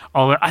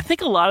all that. I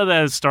think a lot of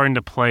that is starting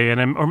to play in,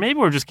 or maybe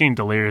we're just getting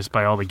delirious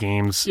by all the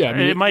games. Yeah, I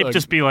mean, it might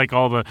just be like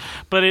all the,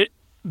 but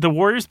the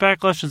Warriors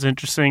backlash is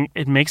interesting.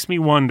 It makes me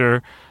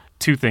wonder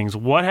two things.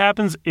 What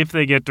happens if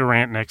they get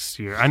Durant next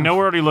year? I know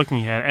we're already looking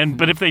ahead,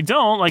 but if they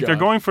don't, they're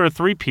going for a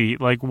three-peat,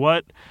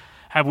 what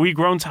have we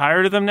grown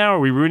tired of them now? Are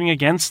we rooting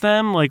against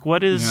them?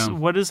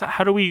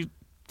 How do we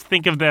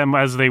think of them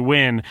as they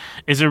win?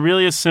 Is it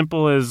really as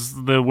simple as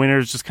the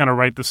winners just kind of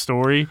write the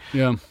story?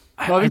 Yeah.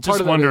 Well, I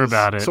just wonder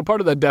about it. So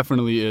part of that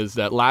definitely is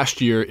that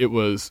last year it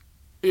was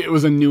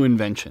a new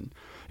invention.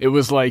 It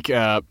was like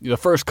the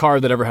first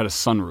car that ever had a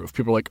sunroof.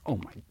 People were like, oh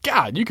my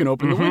God, you can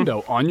open the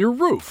window on your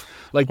roof.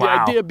 The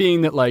idea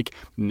being that,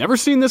 never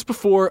seen this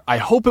before. I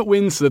hope it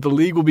wins so that the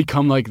league will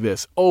become like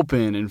this,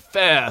 open and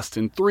fast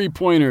and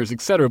three-pointers,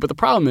 etc. But the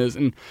problem is,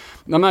 and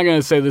I'm not going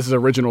to say this is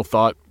original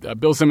thought.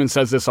 Bill Simmons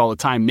says this all the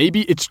time.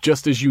 Maybe it's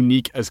just as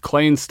unique as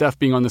Clay and Steph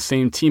being on the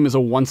same team as a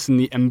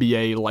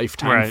once-in-the-NBA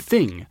lifetime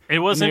thing. It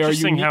was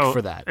interesting how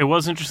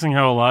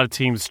a lot of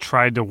teams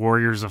tried to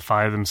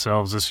Warriorsify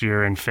themselves this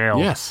year and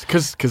failed. Yes,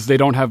 because they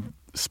don't have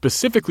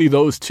specifically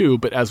those two,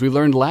 but as we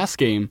learned last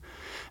game,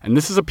 and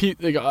this is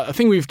a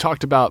thing we've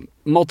talked about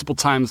multiple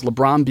times,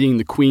 LeBron being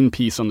the queen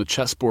piece on the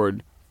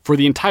chessboard for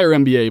the entire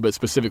NBA, but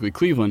specifically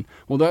Cleveland.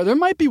 Well, there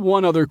might be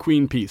one other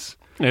queen piece.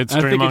 I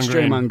think it's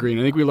Draymond Green.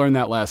 I think we learned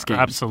that last game.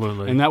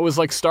 Absolutely. And that was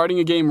like starting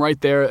a game right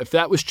there. If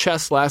that was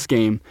chess last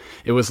game,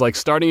 it was like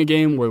starting a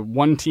game where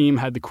one team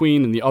had the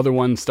queen and the other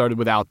one started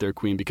without their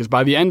queen. Because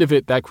by the end of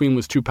it, that queen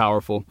was too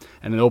powerful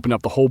and it opened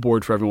up the whole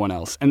board for everyone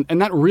else. And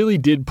that really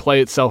did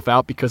play itself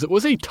out because it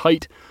was a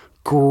tight,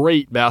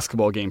 great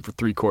basketball game for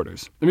 3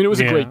 quarters. I mean, it was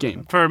a great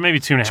game. For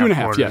maybe 2.5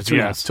 quarters.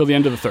 2.5, till the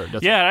end of the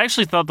third. I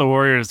actually thought the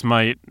Warriors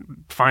might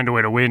find a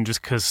way to win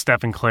just because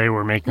Steph and Clay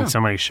were making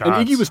so many shots.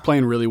 And Iggy was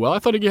playing really well. I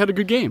thought Iggy had a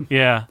good game.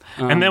 Yeah.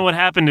 And then what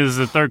happened is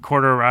the third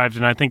quarter arrived,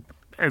 and I think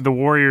the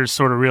Warriors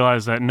sort of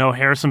realized that, no,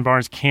 Harrison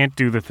Barnes can't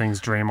do the things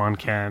Draymond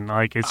can.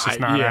 It's just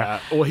not... Yeah.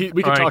 Well,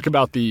 we could talk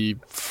about the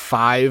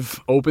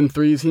 5 open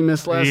threes he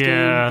missed last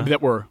game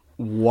that were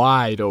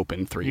wide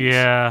open threes.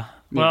 Yeah.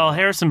 Well,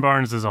 Harrison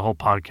Barnes is a whole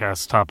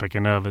podcast topic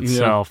in of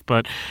itself. Yeah.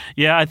 But,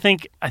 I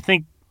think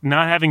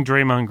not having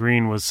Draymond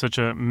Green was such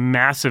a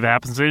massive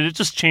absence. It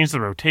just changed the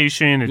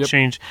rotation. It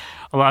changed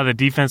a lot of the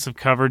defensive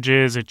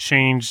coverages. It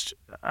changed...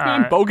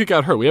 and Bogut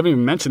got hurt. We haven't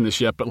even mentioned this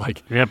yet, but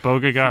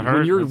Bogut got hurt.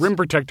 When your rim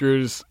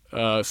protector's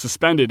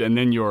suspended and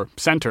then your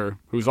center,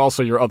 who's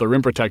also your other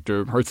rim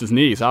protector, hurts his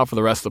knees, out for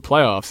the rest of the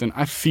playoffs. And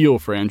I feel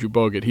for Andrew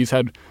Bogut. He's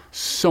had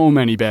so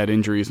many bad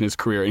injuries in his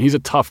career, and he's a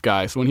tough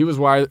guy. So when he was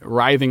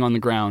writhing on the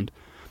ground,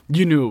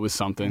 you knew it was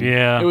something.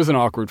 Yeah. It was an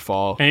awkward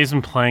fall. And he's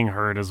been playing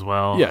hurt as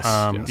well. Yes.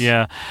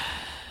 Yeah.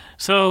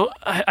 So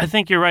I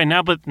think you're right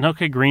now, but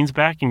okay, Green's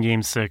back in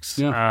Game 6.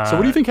 Yeah. So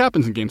what do you think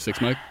happens in Game 6,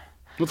 Mike?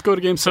 Let's go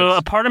to Game 6. So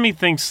a part of me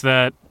thinks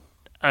that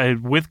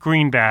with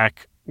Green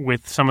back,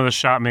 with some of the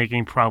shot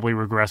making probably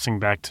regressing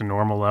back to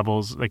normal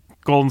levels,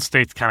 Golden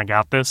State's kind of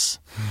got this.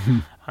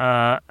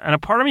 And a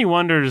part of me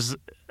wonders,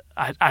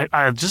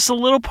 just a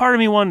little part of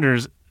me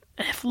wonders,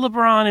 if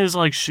LeBron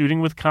is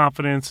shooting with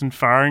confidence and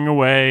firing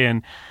away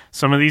and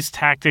some of these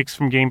tactics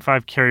from Game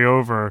 5 carry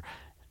over,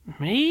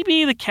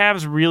 maybe the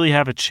Cavs really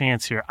have a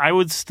chance here. I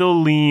would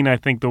still lean, I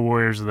think the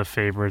Warriors are the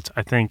favorites.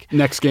 I think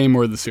next game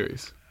or the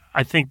series?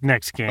 I think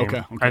next game.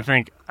 Okay. I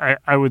think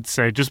I would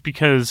say just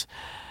because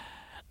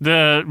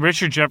the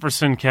Richard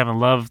Jefferson, Kevin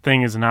Love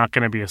thing is not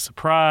going to be a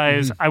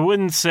surprise. I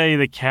wouldn't say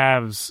the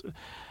Cavs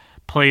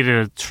played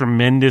a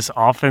tremendous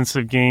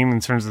offensive game in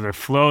terms of their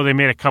flow. They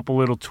made a couple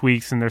little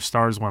tweaks and their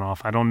stars went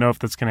off. I don't know if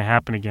that's going to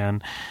happen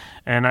again.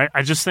 And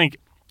I just think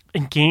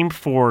in Game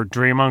 4,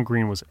 Draymond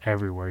Green was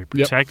everywhere. He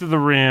protected the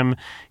rim.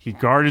 He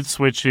guarded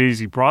switches.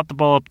 He brought the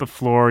ball up the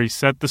floor. He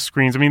set the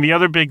screens. I mean, the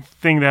other big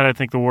thing that I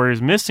think the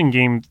Warriors missed in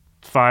Game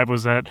 5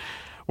 was that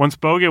once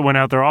Bogut went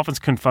out, their offense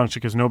couldn't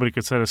function because nobody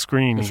could set a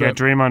screen. You got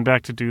Draymond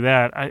back to do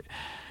that.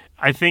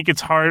 I think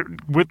it's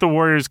hard with the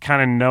Warriors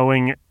kind of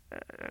knowing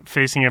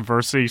facing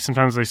adversity.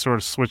 Sometimes they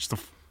sort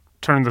of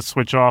turn the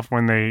switch off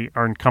when they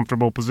are in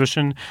comfortable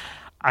position.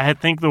 I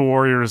think the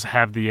Warriors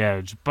have the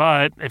edge,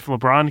 but if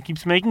LeBron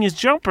keeps making his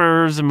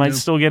jumpers, it might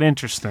still get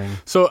interesting.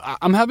 So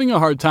I'm having a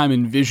hard time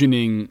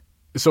envisioning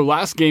So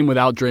last game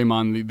without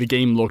Draymond, the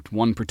game looked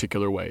one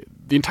particular way.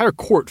 The entire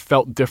court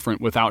felt different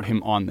without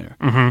him on there,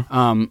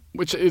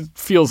 which it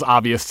feels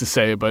obvious to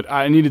say, but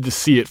I needed to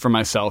see it for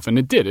myself, and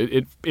it did.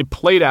 It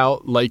played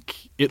out like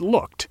it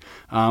looked,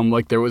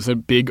 like there was a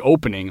big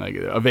opening, like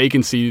a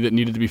vacancy that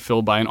needed to be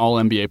filled by an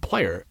All-NBA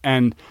player.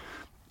 And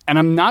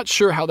I'm not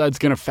sure how that's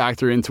going to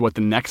factor into what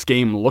the next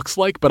game looks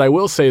like, but I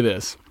will say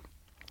this.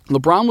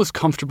 LeBron was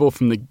comfortable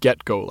from the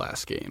get-go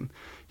last game.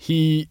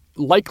 He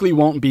likely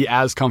won't be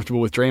as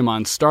comfortable with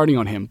Draymond starting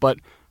on him, but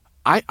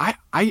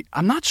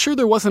I'm not sure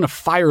there wasn't a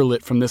fire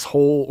lit from this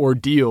whole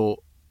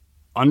ordeal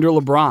under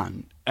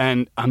LeBron.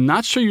 And I'm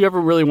not sure you ever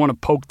really want to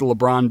poke the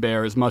LeBron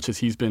bear as much as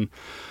he's been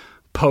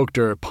poked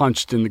or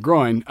punched in the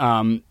groin.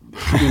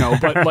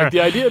 But like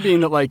the idea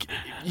being that, like,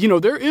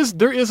 there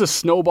is a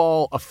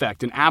snowball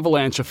effect, an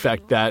avalanche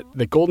effect that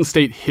Golden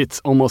State hits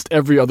almost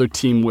every other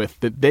team with,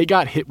 that they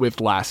got hit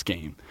with last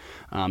game.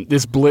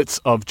 This blitz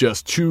of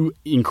just two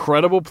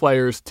incredible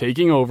players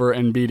taking over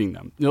and beating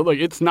them.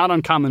 It's not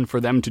uncommon for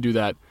them to do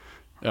that,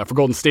 for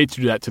Golden State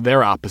to do that to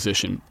their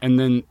opposition, and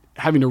then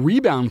having to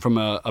rebound from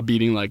a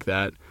beating like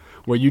that,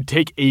 where you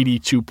take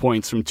 82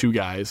 points from two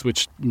guys,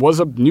 which was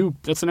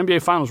that's an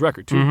NBA Finals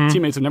record. Two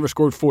teammates have never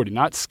scored 40.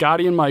 Not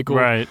Scotty and Michael,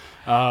 right?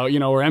 Or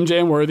MJ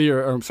and Worthy,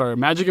 or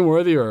Magic and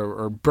Worthy,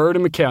 or Bird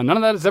and McHale. None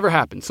of that has ever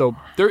happened. So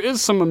there is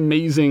some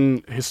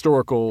amazing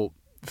historical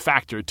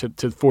factor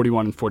to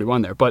 41 and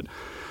 41 there. But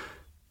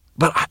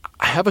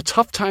I have a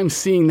tough time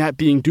seeing that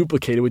being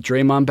duplicated with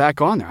Draymond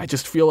back on there. I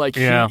just feel like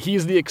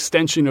he's the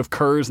extension of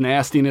Kerr's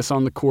nastiness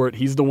on the court.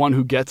 He's the one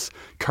who gets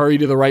Curry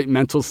to the right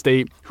mental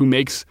state, who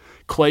makes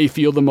Clay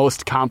feel the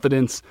most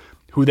confidence,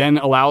 who then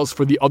allows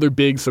for the other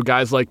bigs, so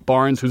guys like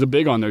Barnes, who's a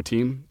big on their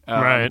team,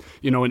 right?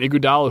 And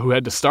Iguodala, who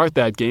had to start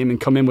that game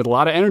and come in with a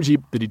lot of energy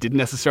that he didn't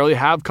necessarily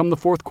have come the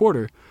fourth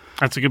quarter.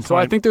 That's a good point. So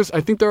I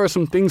think there are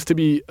some things to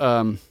be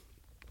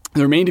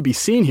that remain to be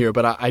seen here,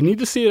 but I need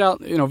to see it out.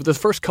 The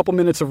first couple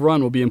minutes of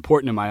run will be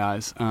important in my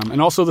eyes,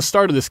 and also the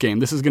start of this game.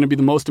 This is going to be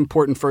the most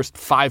important first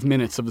 5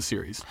 minutes of the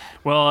series.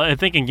 Well, I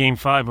think in Game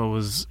 5 what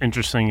was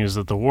interesting is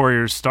that the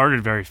Warriors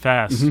started very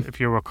fast, if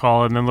you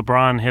recall, and then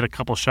LeBron hit a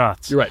couple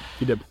shots. You're right,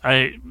 he did.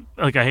 I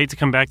hate to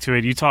come back to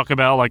it. You talk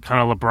about like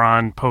kind of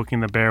LeBron poking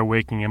the bear,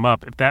 waking him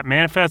up. If that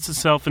manifests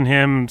itself in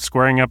him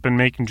squaring up and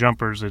making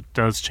jumpers, it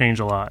does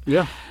change a lot.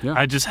 Yeah.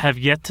 I just have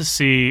yet to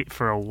see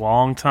for a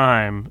long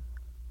time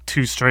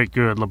 2 straight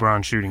good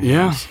LeBron shooting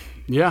games.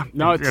 Yeah.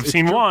 No, I've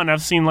seen true. one.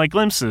 I've seen like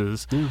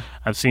glimpses. Yeah.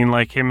 I've seen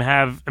like him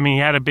have. I mean, he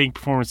had a big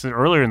performance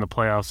earlier in the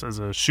playoffs as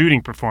a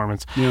shooting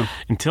performance. Yeah.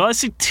 Until I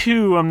see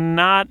 2, I'm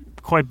not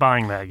quite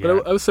buying that yet.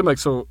 But I was saying, like,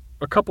 so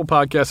a couple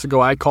podcasts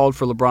ago, I called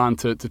for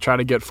LeBron to try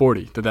to get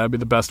 40. That would be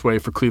the best way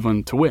for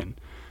Cleveland to win.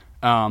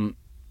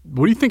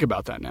 What do you think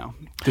about that now?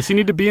 Does he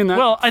need to be in that?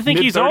 Well, I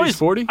think he's always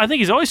 40. I think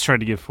he's always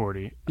tried to get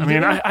 40. I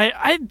mean,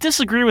 I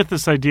disagree with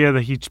this idea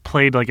that he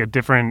played like a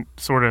different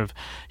sort of.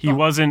 He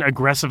wasn't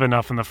aggressive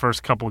enough in the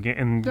first couple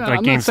games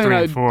games 3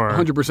 and 4.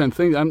 100%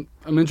 think I'm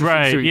interested.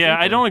 Right? Yeah,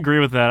 I don't agree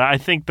with that. I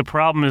think the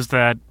problem is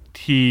that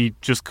he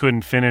just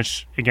couldn't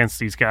finish against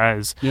these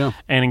guys. Yeah,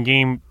 and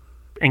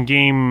in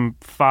game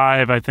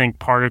 5, I think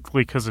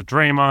partly because of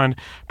Draymond,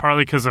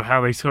 partly because of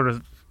how they sort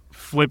of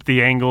flip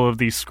the angle of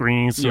these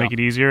screens to make it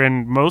easier,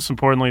 and most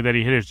importantly that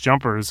he hit his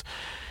jumpers.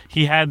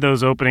 He had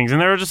those openings,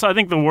 and I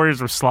think the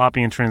Warriors were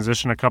sloppy in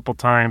transition a couple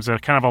times.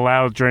 That kind of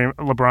allowed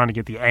LeBron to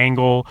get the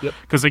angle.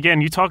 Because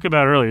again, you talked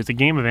about earlier, it's a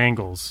game of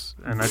angles,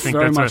 and I think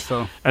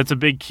that's a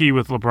big key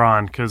with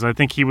LeBron, because I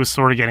think he was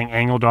sort of getting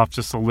angled off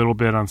just a little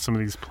bit on some of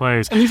these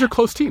plays. And these are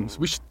close teams.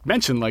 We should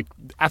mention, like,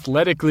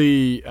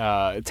 athletically,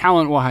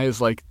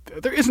 talent-wise, like,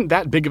 there isn't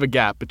that big of a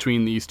gap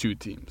between these two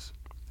teams.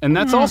 And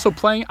that's also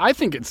playing. I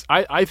think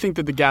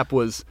that the gap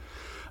was.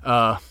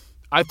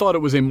 I thought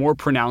it was a more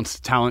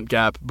pronounced talent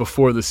gap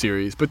before the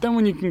series, but then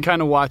when you can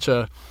kind of watch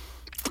okay,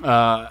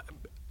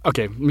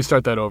 let me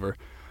start that over.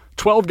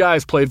 12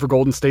 guys played for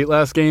Golden State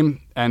last game,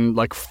 and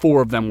like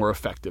 4 of them were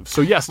effective.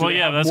 So yes,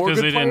 that's more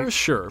because good players,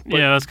 sure. But,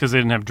 that's because they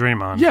didn't have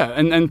Draymond. Yeah,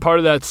 and part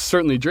of that's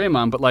certainly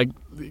Draymond, but like.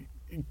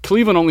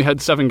 Cleveland only had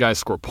 7 guys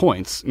score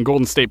points, and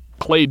Golden State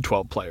played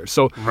 12 players.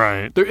 So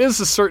there is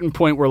a certain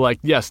point where, like,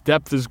 yes,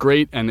 depth is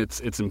great and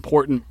it's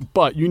important,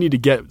 but you need to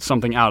get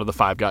something out of the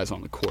 5 guys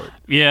on the court.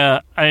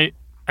 Yeah, I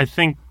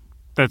think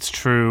that's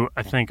true.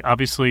 I think,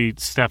 obviously,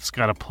 Steph's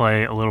got to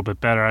play a little bit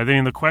better. I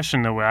think the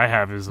question that I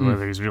have is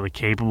whether he's really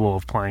capable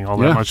of playing all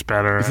that much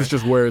better. This is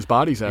just where his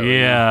body's at.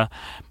 Yeah,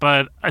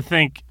 but I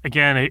think,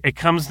 again, it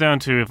comes down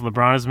to if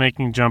LeBron is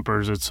making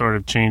jumpers, it sort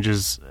of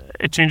changes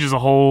the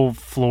whole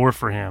floor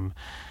for him.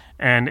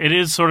 And it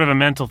is sort of a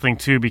mental thing,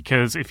 too,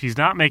 because if he's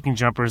not making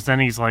jumpers,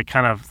 then he's like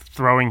kind of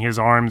throwing his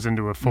arms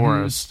into a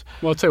forest.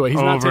 Well, I'll tell you what, he's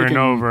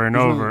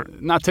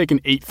not taking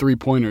 8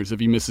 3-pointers if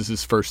he misses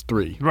his first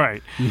 3.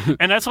 Right.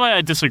 And that's why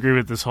I disagree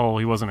with this whole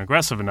he wasn't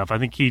aggressive enough. I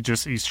think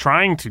he's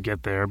trying to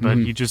get there, but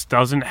he just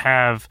doesn't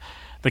have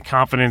the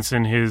confidence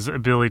in his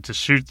ability to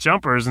shoot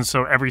jumpers, and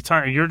so every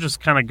time you're just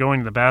kind of going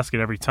to the basket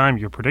every time,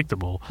 you're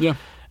predictable. Yeah.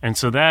 And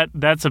so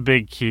that's a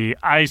big key.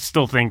 I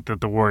still think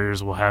that the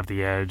Warriors will have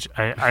the edge.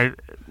 I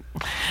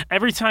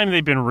every time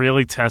they've been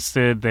really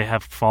tested, they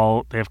have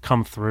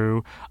come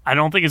through. I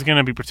don't think it's going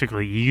to be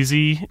particularly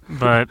easy,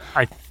 but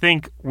I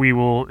think it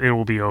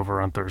will be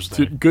over on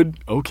Thursday. Good.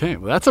 Okay.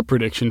 Well, that's a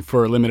prediction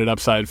for Limited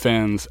Upside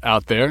fans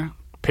out there.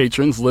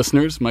 Patrons,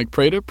 listeners, Mike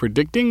Prada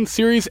predicting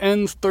series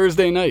ends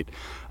Thursday night.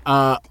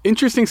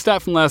 Interesting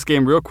stat from last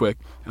game real quick.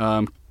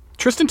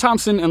 Tristan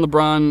Thompson and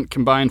LeBron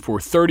combined for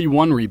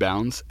 31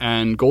 rebounds,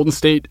 and Golden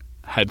State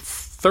had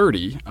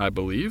 30, I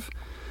believe.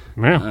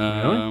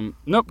 Yeah, really?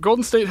 Nope,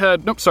 Golden State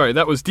had... Nope, sorry,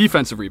 that was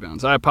defensive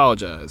rebounds. I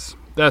apologize.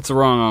 That's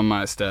wrong on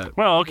my stat.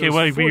 Well, okay,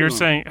 but you're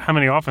saying how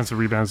many offensive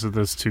rebounds did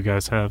those two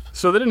guys have?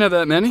 So they didn't have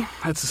that many.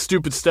 That's a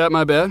stupid stat,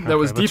 my bad. That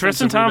was defensive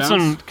Tristan Thompson,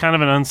 rebounds. kind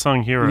of an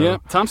unsung hero. Yeah,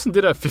 Thompson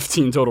did have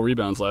 15 total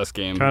rebounds last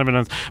game. Kind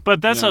of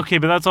but that's okay,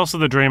 but that's also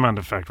the Draymond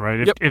effect,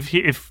 right? If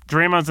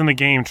Draymond's in the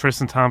game,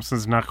 Tristan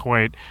Thompson's not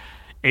quite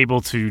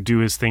able to do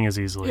his thing as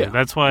easily. Yeah.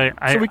 That's why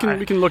we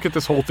can look at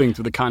this whole thing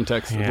through the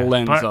context, the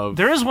lens of...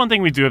 There is one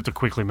thing we do have to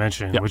quickly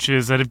mention, which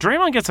is that if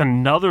Draymond gets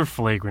another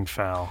flagrant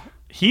foul,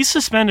 he's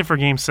suspended for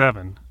Game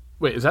 7.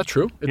 Wait, is that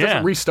true? It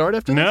doesn't restart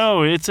after this?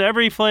 No, it's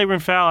every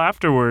flagrant foul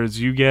afterwards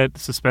you get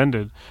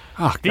suspended.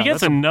 Oh, if he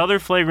gets another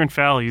flagrant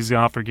foul, he's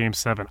off for Game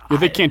 7. Yeah,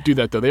 they can't do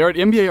that, though.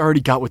 NBA already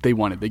got what they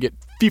wanted. They get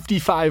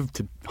 $55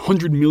 to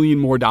 $100 million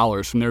more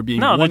from there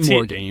being one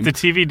more game. The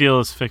TV deal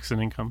is fixed in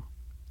income.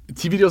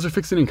 TV deals are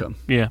fixed in income.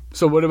 Yeah.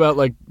 So what about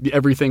like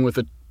everything with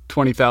the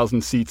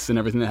 20,000 seats and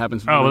everything that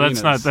happens? Oh, well,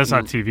 that's not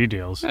TV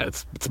deals. Yeah,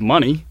 it's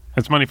money.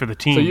 It's money for the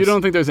teams. So you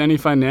don't think there's any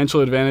financial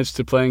advantage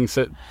to playing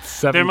 7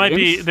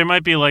 games? There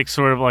might be like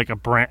sort of like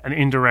an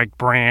indirect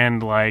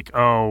brand, like,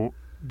 oh,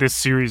 this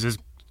series is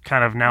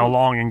kind of now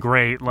long and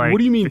great. Like, what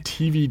do you mean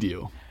TV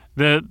deal?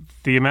 The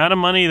amount of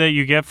money that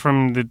you get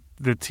from the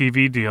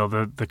TV deal,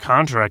 the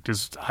contract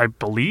is, I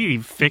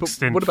believe,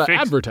 fixed. What about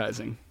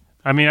advertising?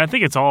 I mean, I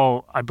think it's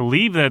all... I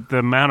believe that the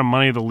amount of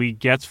money the league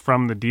gets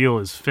from the deal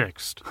is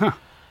fixed. Huh.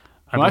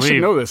 I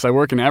should know this. I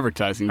work in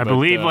advertising. I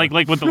believe like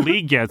what the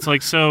league gets.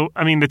 Like, so,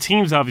 I mean, the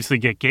teams obviously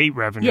get gate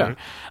revenue. Yeah.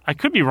 I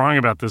could be wrong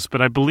about this, but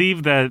I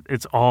believe that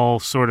it's all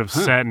sort of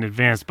set in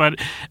advance. But,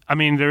 I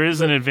mean, there is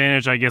an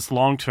advantage, I guess,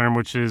 long-term,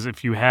 which is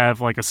if you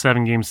have like a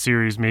 7-game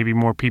series, maybe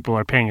more people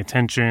are paying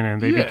attention and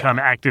they become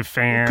active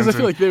fans. Because I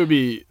feel like it'd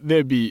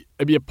be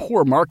a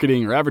poor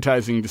marketing or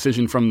advertising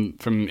decision from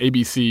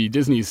ABC,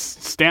 Disney's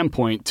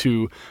standpoint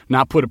to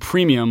not put a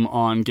premium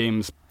on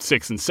games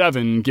 6 and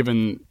 7,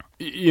 given...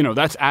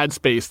 that's ad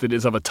space that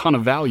is of a ton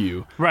of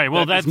value. Right.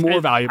 Well, that's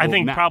more valuable. I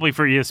think probably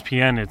for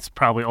ESPN, it's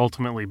probably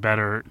ultimately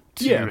better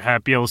to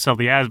be able to sell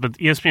the ads. But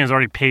ESPN has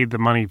already paid the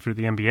money for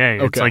the NBA.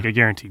 Okay. It's like a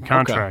guaranteed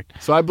contract.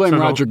 Okay. So I blame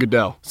Roger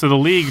Goodell. So the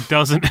league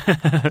doesn't.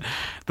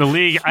 The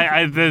league.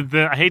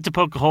 I hate to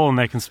poke a hole in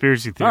that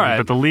conspiracy theory,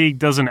 but the league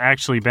doesn't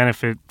actually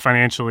benefit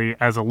financially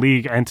as a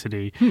league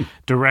entity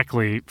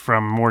directly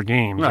from more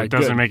games. Right, it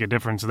doesn't make a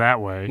difference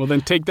that way. Well,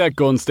 then take that,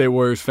 Golden State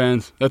Warriors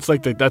fans. That's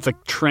a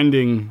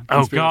trending.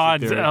 Oh God.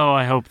 Theory. Oh,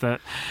 I hope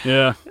that.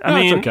 Yeah. I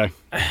mean, it's okay.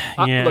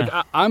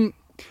 Yeah.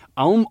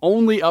 I'm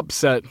only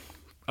upset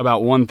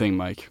about one thing,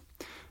 Mike,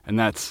 and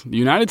that's the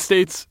United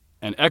States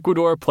and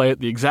Ecuador play at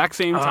the exact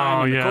same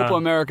time in the Copa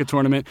America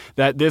tournament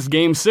that this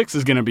Game 6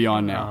 is going to be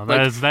on now.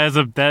 That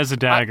is a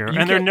dagger.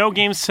 And there are no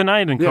games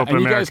tonight in Copa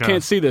America. You guys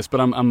can't see this,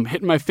 but I'm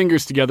hitting my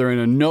fingers together in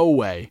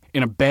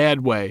a bad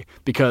way,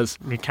 because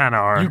you kind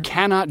of are. You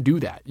cannot do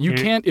that. You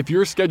can't, if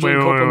you're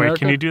scheduling Copa America.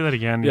 Can you do that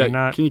again?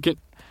 Yeah,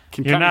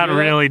 You're not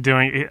really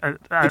doing it.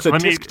 It's a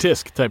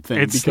tisk-tisk type thing.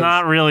 It's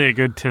not really a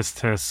good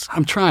tisk-tisk.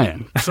 I'm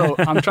trying. So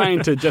I'm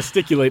trying to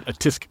gesticulate a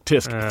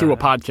tisk-tisk through a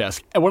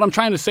podcast. And what I'm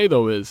trying to say,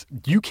 though, is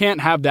you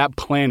can't have that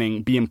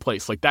planning be in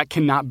place. Like, that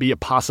cannot be a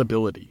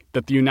possibility,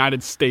 that the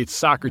United States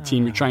soccer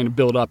team you're trying to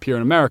build up here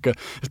in America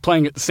is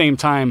playing at the same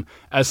time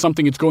as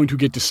something it's going to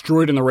get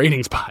destroyed in the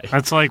ratings by.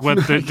 That's like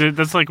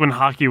that's like when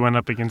hockey went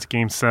up against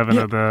Game 7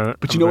 of the...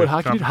 But you know what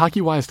hockey did? Hockey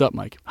wised up,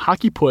 Mike.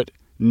 Hockey put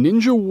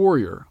Ninja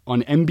Warrior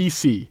on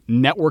NBC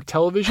network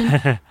television.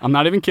 I'm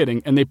not even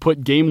kidding. And they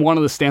put Game 1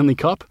 of the Stanley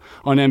Cup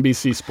on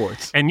NBC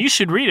Sports. And you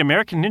should read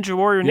American Ninja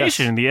Warrior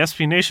Nation, the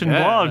SB Nation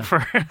blog for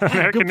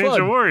American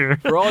Ninja Warrior.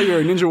 For all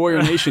your Ninja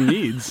Warrior Nation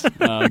needs,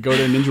 go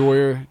to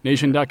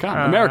ninjawarriornation.com.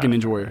 American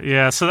Ninja Warrior.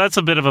 Yeah, so that's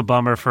a bit of a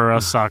bummer for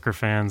us soccer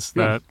fans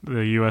that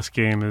the U.S.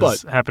 game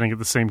is happening at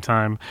the same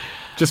time.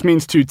 Just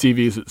means 2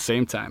 TVs at the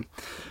same time,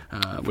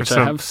 which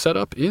I have set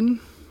up in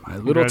my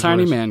little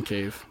tiny man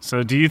cave.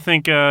 So do you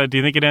think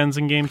it ends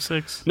in Game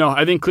 6? No,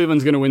 I think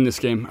Cleveland's going to win this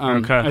game.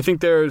 Okay. I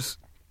think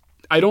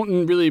I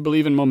don't really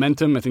believe in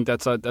momentum. I think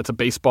that's a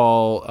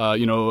baseball,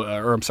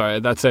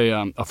 that's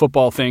a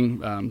football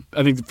thing.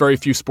 I think very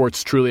few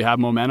sports truly have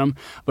momentum.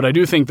 But I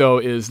do think, though,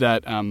 is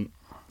that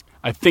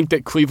I think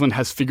that Cleveland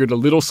has figured a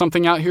little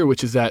something out here,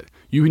 which is that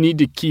you need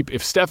to keep,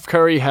 if Steph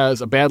Curry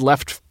has a bad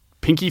left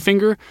pinky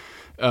finger,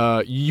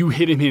 you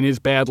hit him in his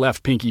bad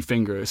left pinky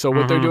finger. So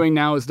what they're doing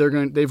now is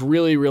they've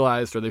really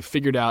realized, or they've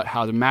figured out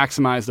how to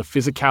maximize the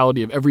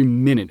physicality of every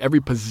minute,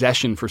 every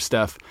possession for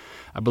Steph.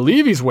 I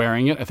believe he's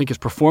wearing it. I think his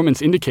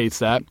performance indicates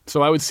that.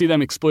 So I would see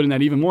them exploiting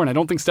that even more. And I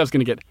don't think Steph's going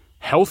to get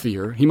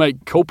healthier. He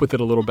might cope with it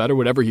a little better,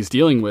 whatever he's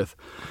dealing with.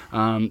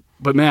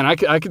 But man,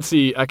 I could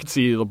see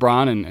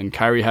LeBron and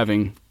Kyrie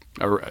having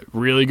a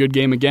really good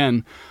game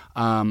again.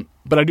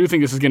 But I do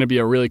think this is going to be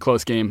a really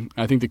close game.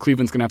 I think the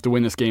Cleveland's going to have to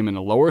win this game in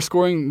a lower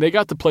scoring. They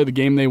got to play the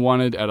game they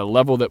wanted at a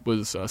level that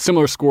was a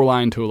similar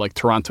scoreline to like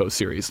Toronto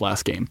series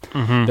last game.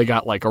 They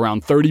got like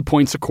around 30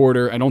 points a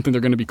quarter. I don't think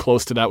they're going to be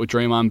close to that with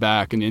Draymond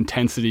back and the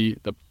intensity,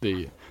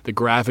 the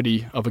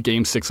gravity of a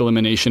Game 6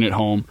 elimination at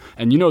home.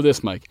 And you know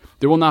this, Mike,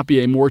 there will not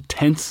be a more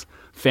tense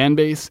fan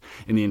base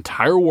in the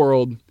entire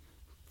world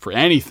for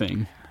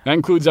anything. That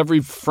includes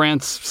every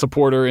France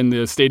supporter in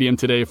the stadium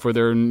today for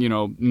their,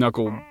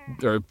 knuckle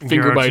or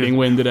finger biting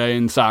win today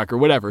in soccer,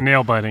 whatever.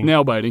 Nail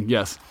biting,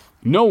 yes.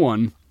 No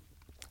one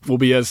will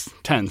be as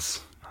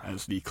tense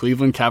as the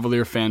Cleveland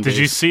Cavalier fan base. Did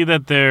you see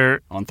that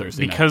they're on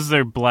Thursday because night.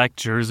 Their black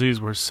jerseys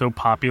were so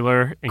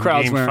popular in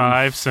Crowd's Game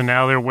 5? So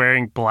now they're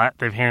wearing black.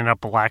 They've handed out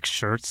black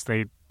shirts.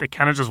 They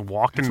kind of just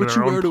walked into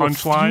their own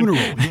punchline.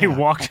 Yeah. They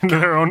walked into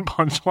their own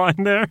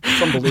punchline there.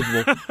 It's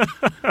unbelievable.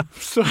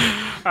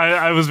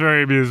 I was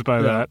very amused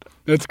by that.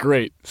 That's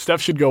great. Steph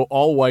should go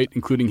all white,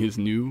 including his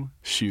new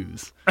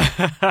shoes.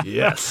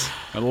 Yes.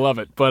 I love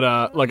it.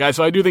 But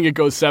so I do think it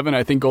goes 7.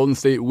 I think Golden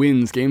State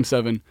wins Game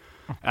 7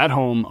 at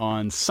home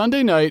on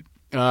Sunday night.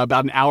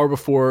 About an hour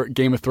before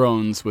Game of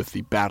Thrones with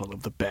the Battle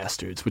of the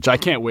Bastards, which I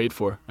can't wait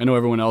for. I know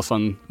everyone else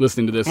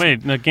listening to this.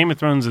 Wait, no, Game of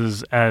Thrones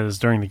is as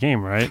during the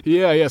game, right?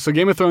 Yeah. So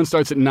Game of Thrones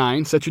starts at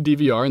 9. Set your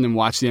DVR and then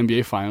watch the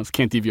NBA Finals.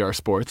 Can't DVR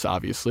sports,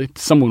 obviously.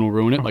 Someone will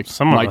ruin it, like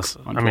some Mike of us.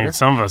 on Twitter.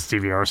 Some of us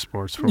DVR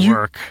sports for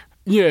work.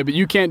 Yeah, but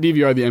you can't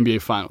DVR the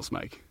NBA Finals,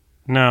 Mike.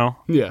 No.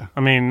 Yeah.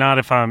 I mean,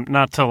 not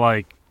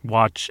to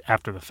watch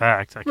after the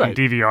fact. I can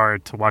DVR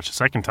it to watch a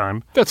second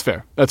time. That's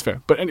fair.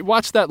 But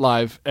watch that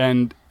live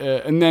and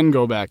then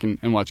go back and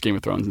watch Game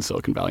of Thrones in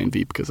Silicon Valley and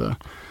Veep because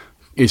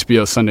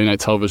HBO Sunday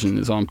Night Television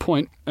is on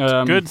point.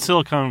 Good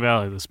Silicon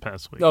Valley this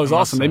past week. That was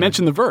awesome. They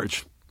mentioned The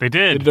Verge. They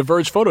did. They did a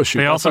Verge photo shoot.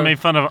 They also made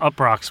fun of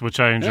Uproxx,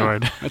 which I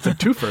enjoyed. Yeah, that's a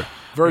twofer.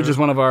 Verge is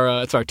one of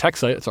our, it's our tech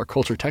site. It's our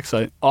culture tech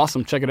site.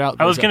 Awesome. Check it out.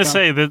 I was going to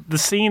say that the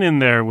scene in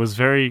there was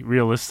very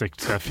realistic,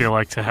 I feel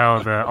like, to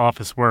how the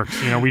office works.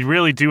 We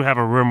really do have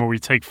a room where we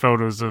take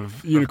photos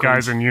of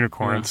guys in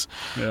unicorns.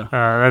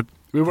 Yeah.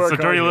 It's a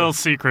dirty little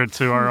secret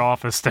to our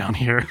office down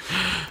here.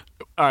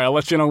 All right, I'll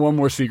let you know one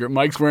more secret.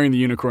 Mike's wearing the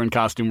unicorn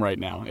costume right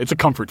now. It's a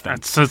comfort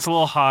thing. So it's a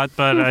little hot,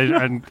 but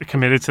I'm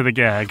committed to the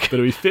gag. But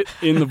we fit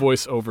in the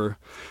voiceover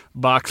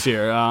box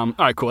here. All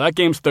right, cool. That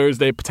game's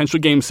Thursday. Potential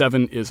Game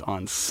 7 is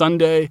on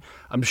Sunday.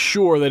 I'm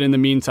sure that in the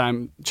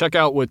meantime, check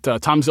out what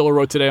Tom Ziller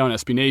wrote today on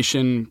SB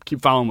Nation.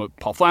 Keep following what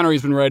Paul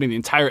Flannery's been writing. The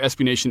entire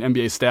SB Nation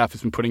NBA staff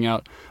has been putting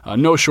out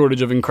no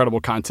shortage of incredible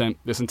content.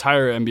 This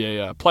entire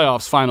NBA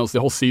playoffs, finals, the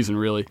whole season,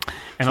 really.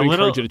 And so I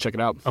encourage you to check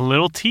it out. A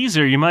little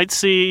teaser. You might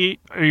see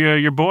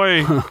your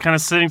boy kind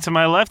of sitting to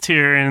my left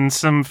here in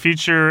some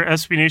future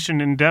SB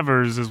Nation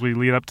endeavors as we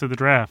lead up to the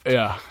draft.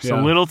 Yeah. So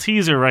a little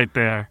teaser right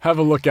there. Have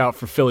a look out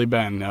for Philly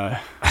Ben.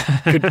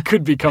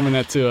 Could be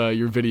coming to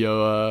your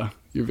video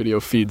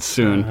feed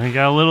soon. I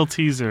got a little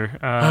teaser.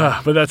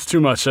 But that's too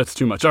much.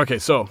 Okay,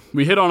 so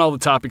we hit on all the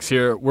topics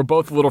here. We're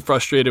both a little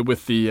frustrated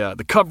with the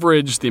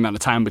coverage, the amount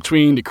of time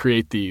between to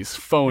create these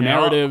faux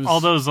narratives. All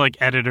those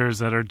editors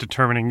that are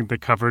determining the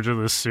coverage of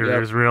this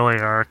series really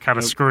are kind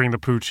of screwing the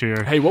pooch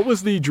here. Hey, what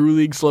was the Drew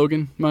League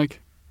slogan,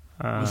 Mike?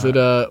 It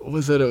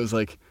was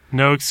like...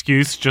 No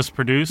excuse, just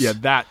produce? Yeah,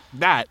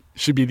 that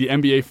should be the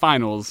NBA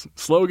Finals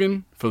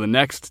slogan for the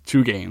next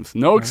 2 games.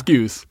 No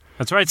excuse.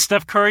 That's right,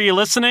 Steph Curry, you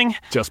listening?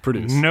 Just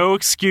produce. No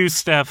excuse,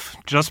 Steph.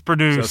 Just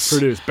produce. Just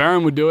produce.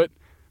 Barron would do it.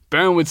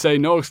 Barron would say,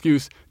 no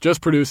excuse, just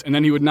produce, and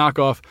then he would knock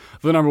off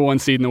the number 1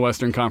 seed in the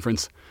Western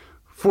Conference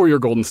for your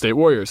Golden State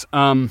Warriors.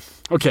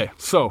 Okay,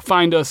 so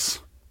find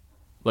us,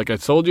 like I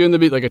told you in the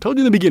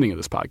beginning of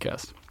this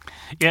podcast.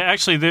 Yeah,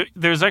 actually,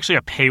 there's actually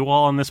a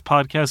paywall on this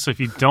podcast, so if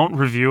you don't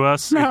review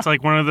us, it's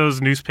like one of those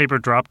newspaper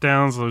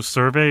drop-downs, those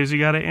surveys you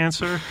got to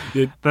answer.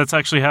 That's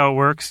actually how it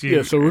works.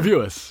 So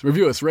review us, rate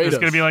us. There's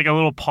going to be like a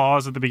little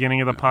pause at the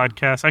beginning of the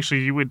podcast.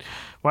 Actually, you would...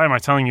 Why am I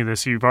telling you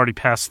this? You've already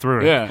passed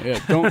through it. Yeah.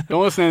 Don't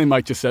listen to anything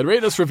Mike just said.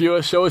 Rate us, review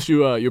us, show us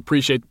you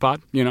appreciate the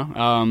pod,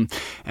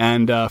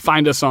 and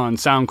find us on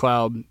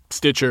SoundCloud,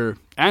 Stitcher,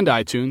 and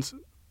iTunes.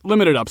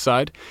 Limited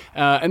Upside.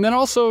 And then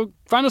also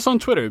find us on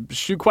Twitter.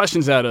 Shoot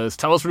questions at us.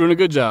 Tell us we're doing a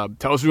good job.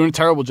 Tell us we're doing a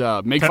terrible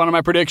job. Make fun of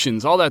my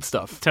predictions. All that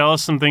stuff. Tell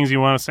us some things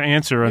you want us to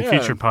answer on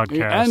future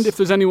podcasts. And if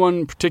there's anyone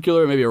in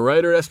particular, maybe a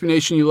writer at SB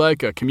Nation you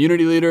like, a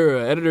community leader,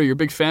 an editor you're a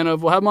big fan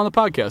of, we'll have them on the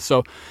podcast.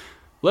 So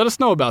let us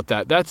know about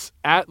that. That's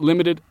at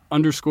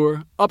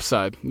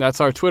 @limited_upside.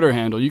 That's our Twitter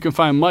handle. You can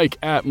find Mike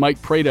at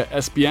Mike Prada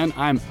SBN.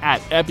 I'm at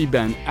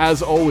EpiBen.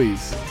 As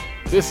always,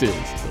 this is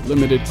the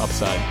Limited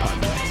Upside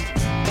Podcast.